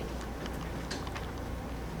whole.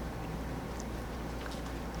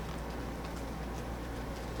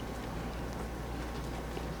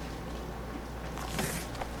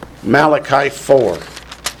 Malachi 4,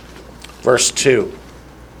 verse 2.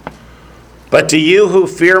 But to you who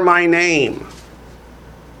fear my name,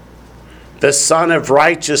 the Son of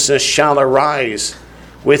Righteousness shall arise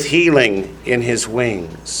with healing in his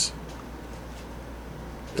wings.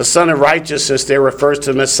 The Son of Righteousness there refers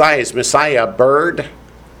to Messiah. Is Messiah a bird?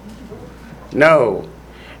 No.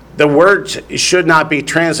 The word should not be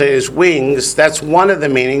translated as wings. That's one of the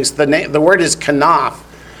meanings. The word is kanaf,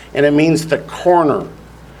 and it means the corner.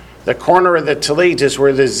 The corner of the tallit is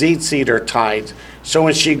where the tzitzit are tied. So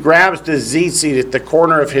when she grabs the tzitzit at the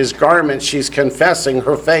corner of his garment, she's confessing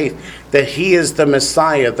her faith that he is the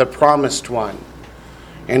Messiah, the promised one.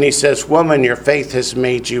 And he says, woman, your faith has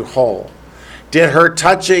made you whole. Did her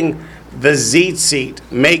touching the tzitzit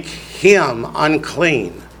make him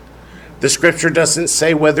unclean? The scripture doesn't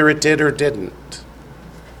say whether it did or didn't.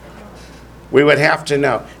 We would have to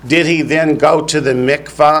know. Did he then go to the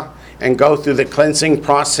mikvah and go through the cleansing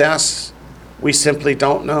process? We simply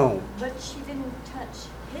don't know. But she didn't touch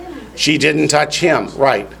him. She didn't touch him,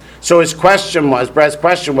 right. So his question was, Brad's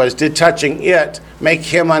question was, did touching it make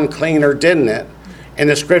him unclean or didn't it? And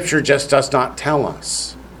the scripture just does not tell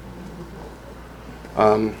us.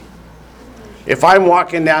 If I'm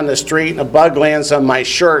walking down the street and a bug lands on my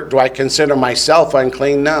shirt, do I consider myself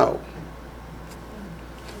unclean? No.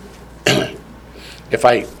 If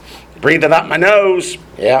I breathe it up my nose,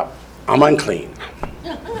 yeah, I'm unclean.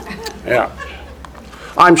 Yeah.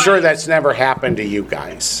 I'm sure that's never happened to you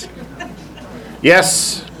guys.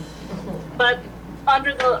 Yes? But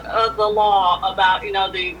under the law about,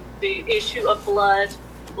 the issue of blood,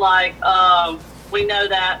 like, we know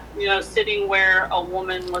that, sitting where a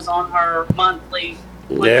woman was on her monthly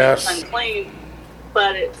when Yes. it's unclean,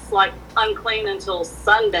 but it's like unclean until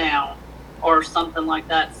sundown or something like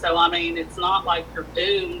that. So, I mean, it's not like you're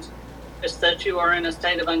doomed. It's that you are in a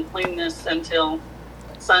state of uncleanness until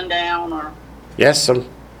sundown or Yes, for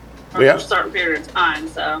yeah. a certain period of time.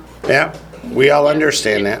 So, Yeah, we all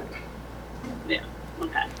understand that. yeah,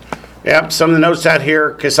 okay. Yep, some of the notes out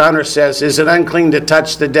here, Cassandra says, is it unclean to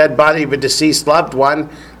touch the dead body of a deceased loved one?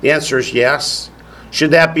 The answer is yes.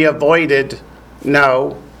 Should that be avoided?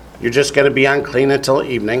 No. You're just going to be unclean until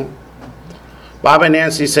evening. Bob and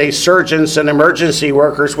Nancy say surgeons and emergency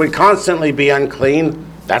workers would constantly be unclean.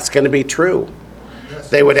 That's going to be true.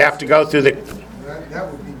 They would have to go through the... That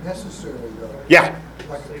would be necessary, though. Yeah,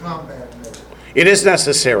 Like a combat mode. it is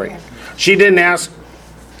necessary. She didn't ask,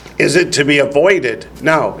 is it to be avoided?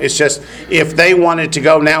 No, it's just if they wanted to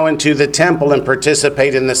go now into the temple and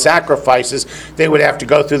participate in the sacrifices, they would have to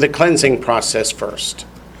go through the cleansing process first.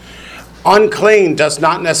 Unclean does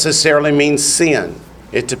not necessarily mean sin.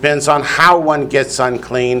 It depends on how one gets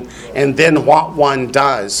unclean and then what one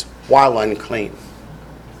does while unclean.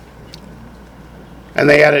 And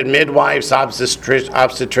they added midwives,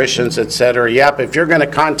 obstetricians, etc. Yep, if you're going to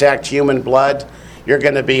contact human blood, you're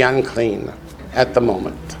going to be unclean at the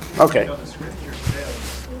moment. Okay. The scripture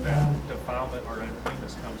says that defilement or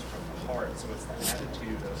uncleanness comes from the heart, so it's the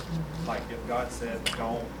attitude of, like if God said,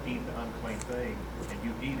 don't eat the unclean thing, and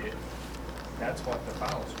you eat it, that's what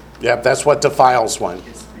defiles you. Yep, that's what defiles one.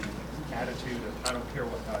 It's the attitude of, I don't care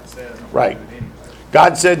what God says, I'm Right. going to do it anyway.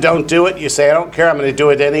 God said don't do it. You say, I don't care, I'm going to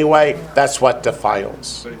do it anyway. That's what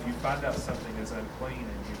defiles. But if you find out something is unclean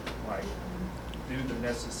and you like do the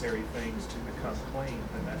necessary things to become clean,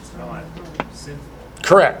 then that's not sinful.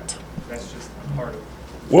 Correct. That's just a part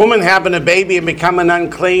of. Woman having a baby and becoming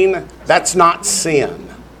unclean, that's not sin.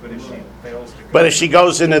 But if she fails to go, But if she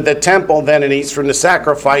goes into the temple then and eats from the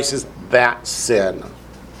sacrifices, that's sin.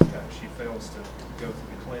 if she fails to go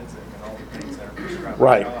through the cleansing and all the things that are prescribed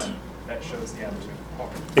Right. by God, that shows the attitude of the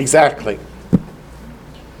heart. Exactly.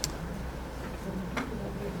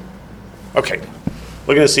 Okay.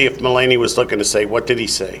 We're going to see if Mulaney was looking to say, what did he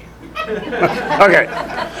say? Okay.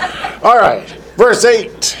 All right. Verse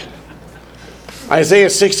 8. Isaiah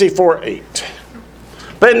 64:8.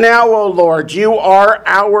 But now, O Lord, you are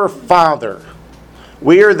our Father.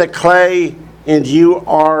 We are the clay, and you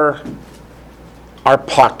are our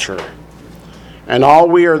potter. And all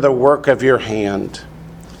we are the work of your hand.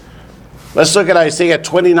 Let's look at Isaiah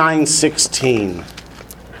 29:16.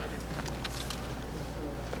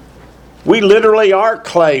 We literally are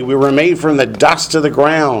clay. We were made from the dust of the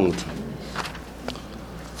ground.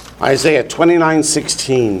 Isaiah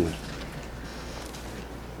 29:16.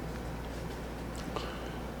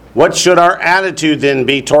 What should our attitude then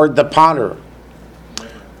be toward the potter? It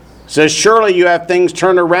says, surely you have things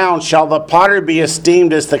turned around. Shall the potter be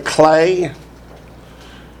esteemed as the clay?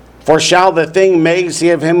 For shall the thing made say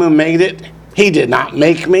of him who made it, he did not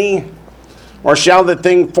make me? Or shall the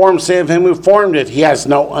thing formed say of him who formed it, he has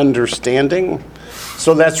no understanding?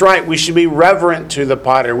 So that's right, we should be reverent to the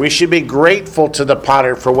potter. We should be grateful to the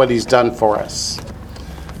potter for what he's done for us.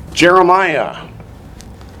 Jeremiah.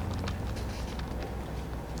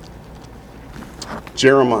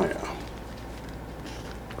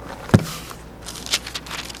 I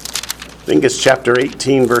think it's chapter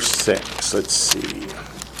 18, verse 6. Let's see.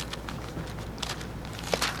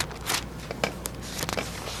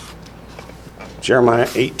 Jeremiah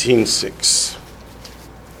 18:6.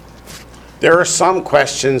 There are some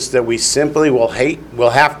questions that we simply will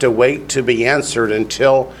have to wait to be answered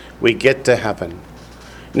until we get to heaven.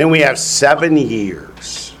 And then we have 7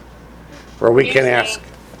 years where we can ask.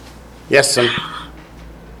 Yes, son.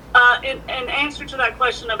 In answer to that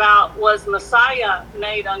question about was Messiah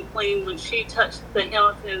made unclean when she touched the hem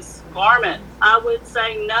of his garment, I would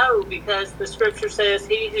say no, because the scripture says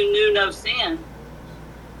he who knew no sin.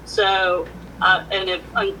 So, and if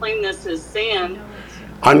uncleanness is sin.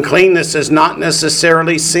 Uncleanness is not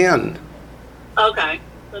necessarily sin. Okay,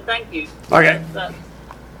 so thank you. Okay.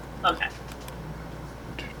 Okay.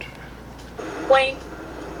 Wayne,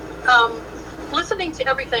 listening to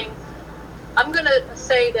everything, I'm going to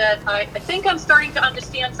say that I think I'm starting to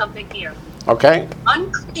understand something here. Okay.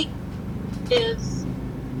 Unclean is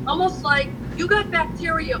almost like you got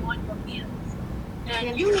bacteria on your hands,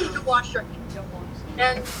 and you need to wash your hands.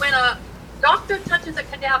 And when a doctor touches a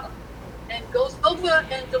cadaver and goes over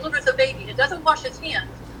and delivers a baby and doesn't wash his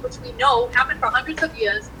hands, which we know happened for hundreds of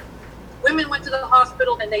years, women went to the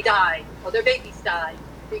hospital and they died, or their babies died.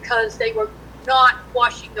 because they were not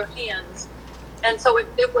washing their hands. And so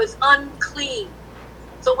it was unclean.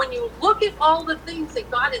 So when you look at all the things that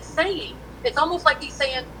God is saying, it's almost like he's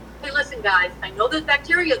saying, hey, listen, guys, I know there's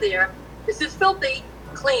bacteria there. This is filthy.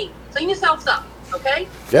 Clean. Clean yourselves up, okay?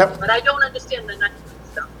 Yep. But I don't understand the night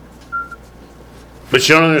stuff. But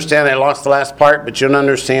you don't understand, I lost the last part, but you don't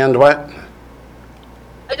understand what?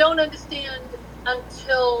 I don't understand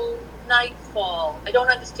until nightfall. I don't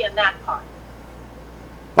understand that part.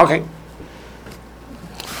 Okay.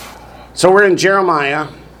 So we're in Jeremiah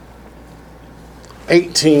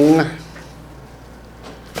 18,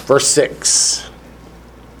 verse 6.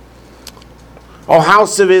 O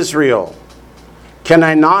house of Israel, can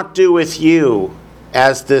I not do with you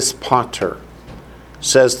as this potter,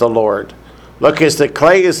 says the Lord? Look, as the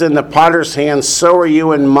clay is in the potter's hand, so are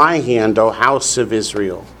you in my hand, O house of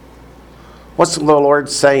Israel. What's the Lord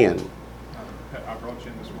saying? I brought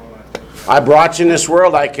you in this world. I brought you in this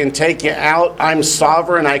world. I can take you out. I'm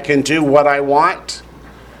sovereign. I can do what I want.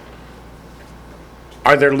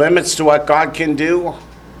 Are there limits to what God can do?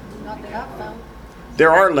 Not that I've found.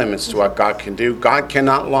 There are limits to what God can do. God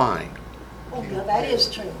cannot lie. Oh, yeah, that is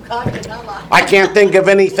true. God cannot lie. I can't think of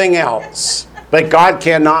anything else, but God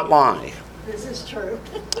cannot lie. This is true.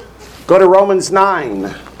 Go to Romans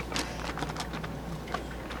 9.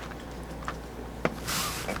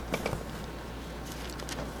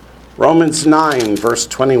 Romans 9, verse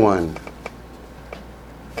 21.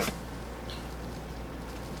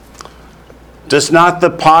 Does not the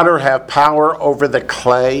potter have power over the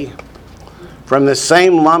clay? From the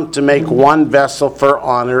same lump to make one vessel for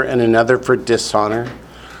honor and another for dishonor?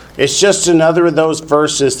 It's just another of those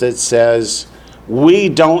verses that says, we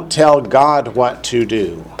don't tell God what to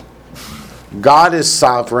do. God is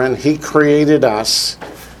sovereign. He created us.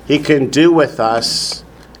 He can do with us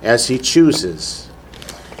as he chooses.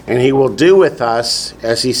 And he will do with us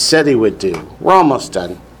as he said he would do. We're almost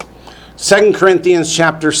done. 2 Corinthians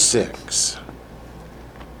chapter 6.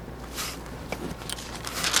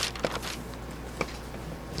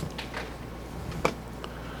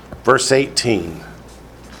 Verse 18.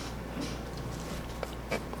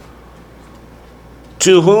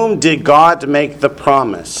 To whom did God make the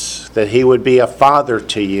promise that he would be a father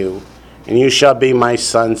to you, and you shall be my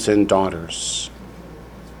sons and daughters?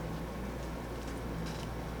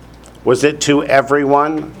 Was it to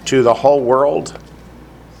everyone, to the whole world?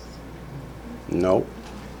 No.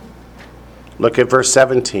 Look at verse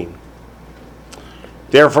 17.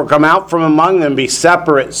 Therefore come out from among them, be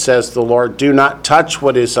separate, says the Lord. Do not touch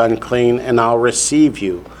what is unclean, and I'll receive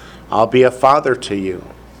you. I'll be a father to you.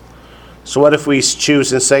 So what if we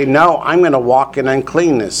choose and say, no, I'm going to walk in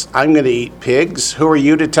uncleanness. I'm going to eat pigs. Who are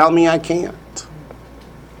you to tell me I can't?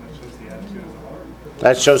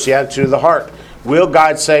 That shows the attitude of the heart. Will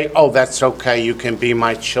God say, oh, that's okay. You can be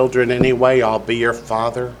my children anyway. I'll be your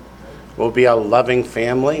father. We'll be a loving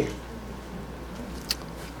family.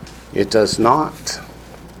 It does not.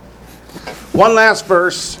 One last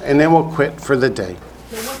verse, and then we'll quit for the day.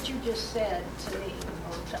 Now, what you just said to me,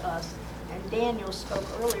 or to us, and Daniel spoke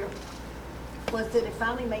earlier, was that it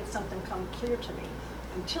finally made something come clear to me.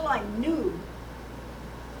 Until I knew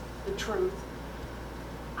the truth,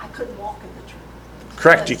 I couldn't walk in the truth.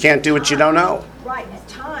 Correct. You can't do what you don't know. Right. At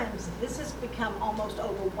times, this has become almost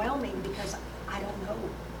overwhelming because I don't know.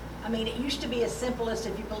 I mean, it used to be as simple as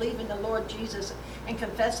if you believe in the Lord Jesus and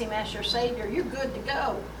confess him as your Savior, you're good to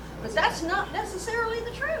go. But that's not necessarily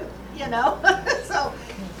the truth, you know? So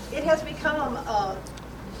it has become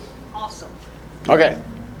awesome. Okay.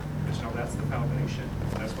 So that's the foundation.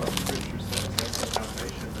 That's what the scripture says. That's the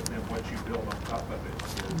foundation. But then what you build on top of it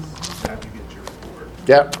is how you get your reward.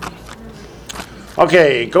 Yep.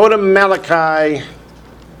 Okay, go to Malachi.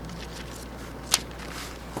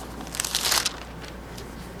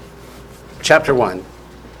 Chapter 1.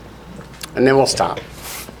 And then we'll stop.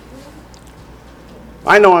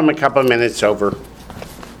 I know I'm a couple minutes over.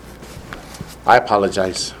 I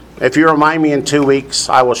apologize. If you remind me in 2 weeks,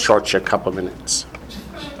 I will short you a couple minutes.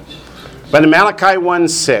 But in Malachi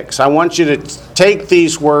 1:6, I want you to take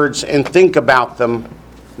these words and think about them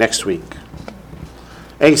next week.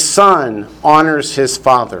 A son honors his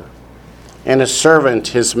father, and a servant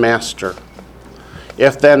his master.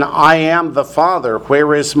 If then I am the father,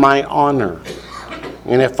 where is my honor?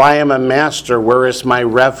 And if I am a master, where is my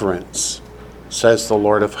reverence? Says the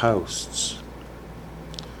Lord of hosts.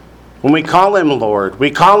 When we call him Lord, we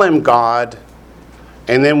call him God,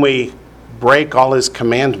 and then we break all his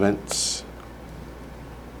commandments.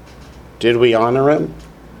 Did we honor him?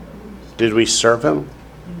 Did we serve him?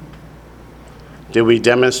 Did we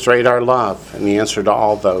demonstrate our love? And the answer to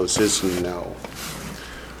all those is no.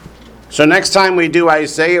 So next time we do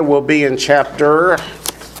Isaiah, we'll be in chapter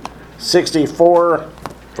 64,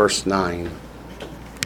 verse 9.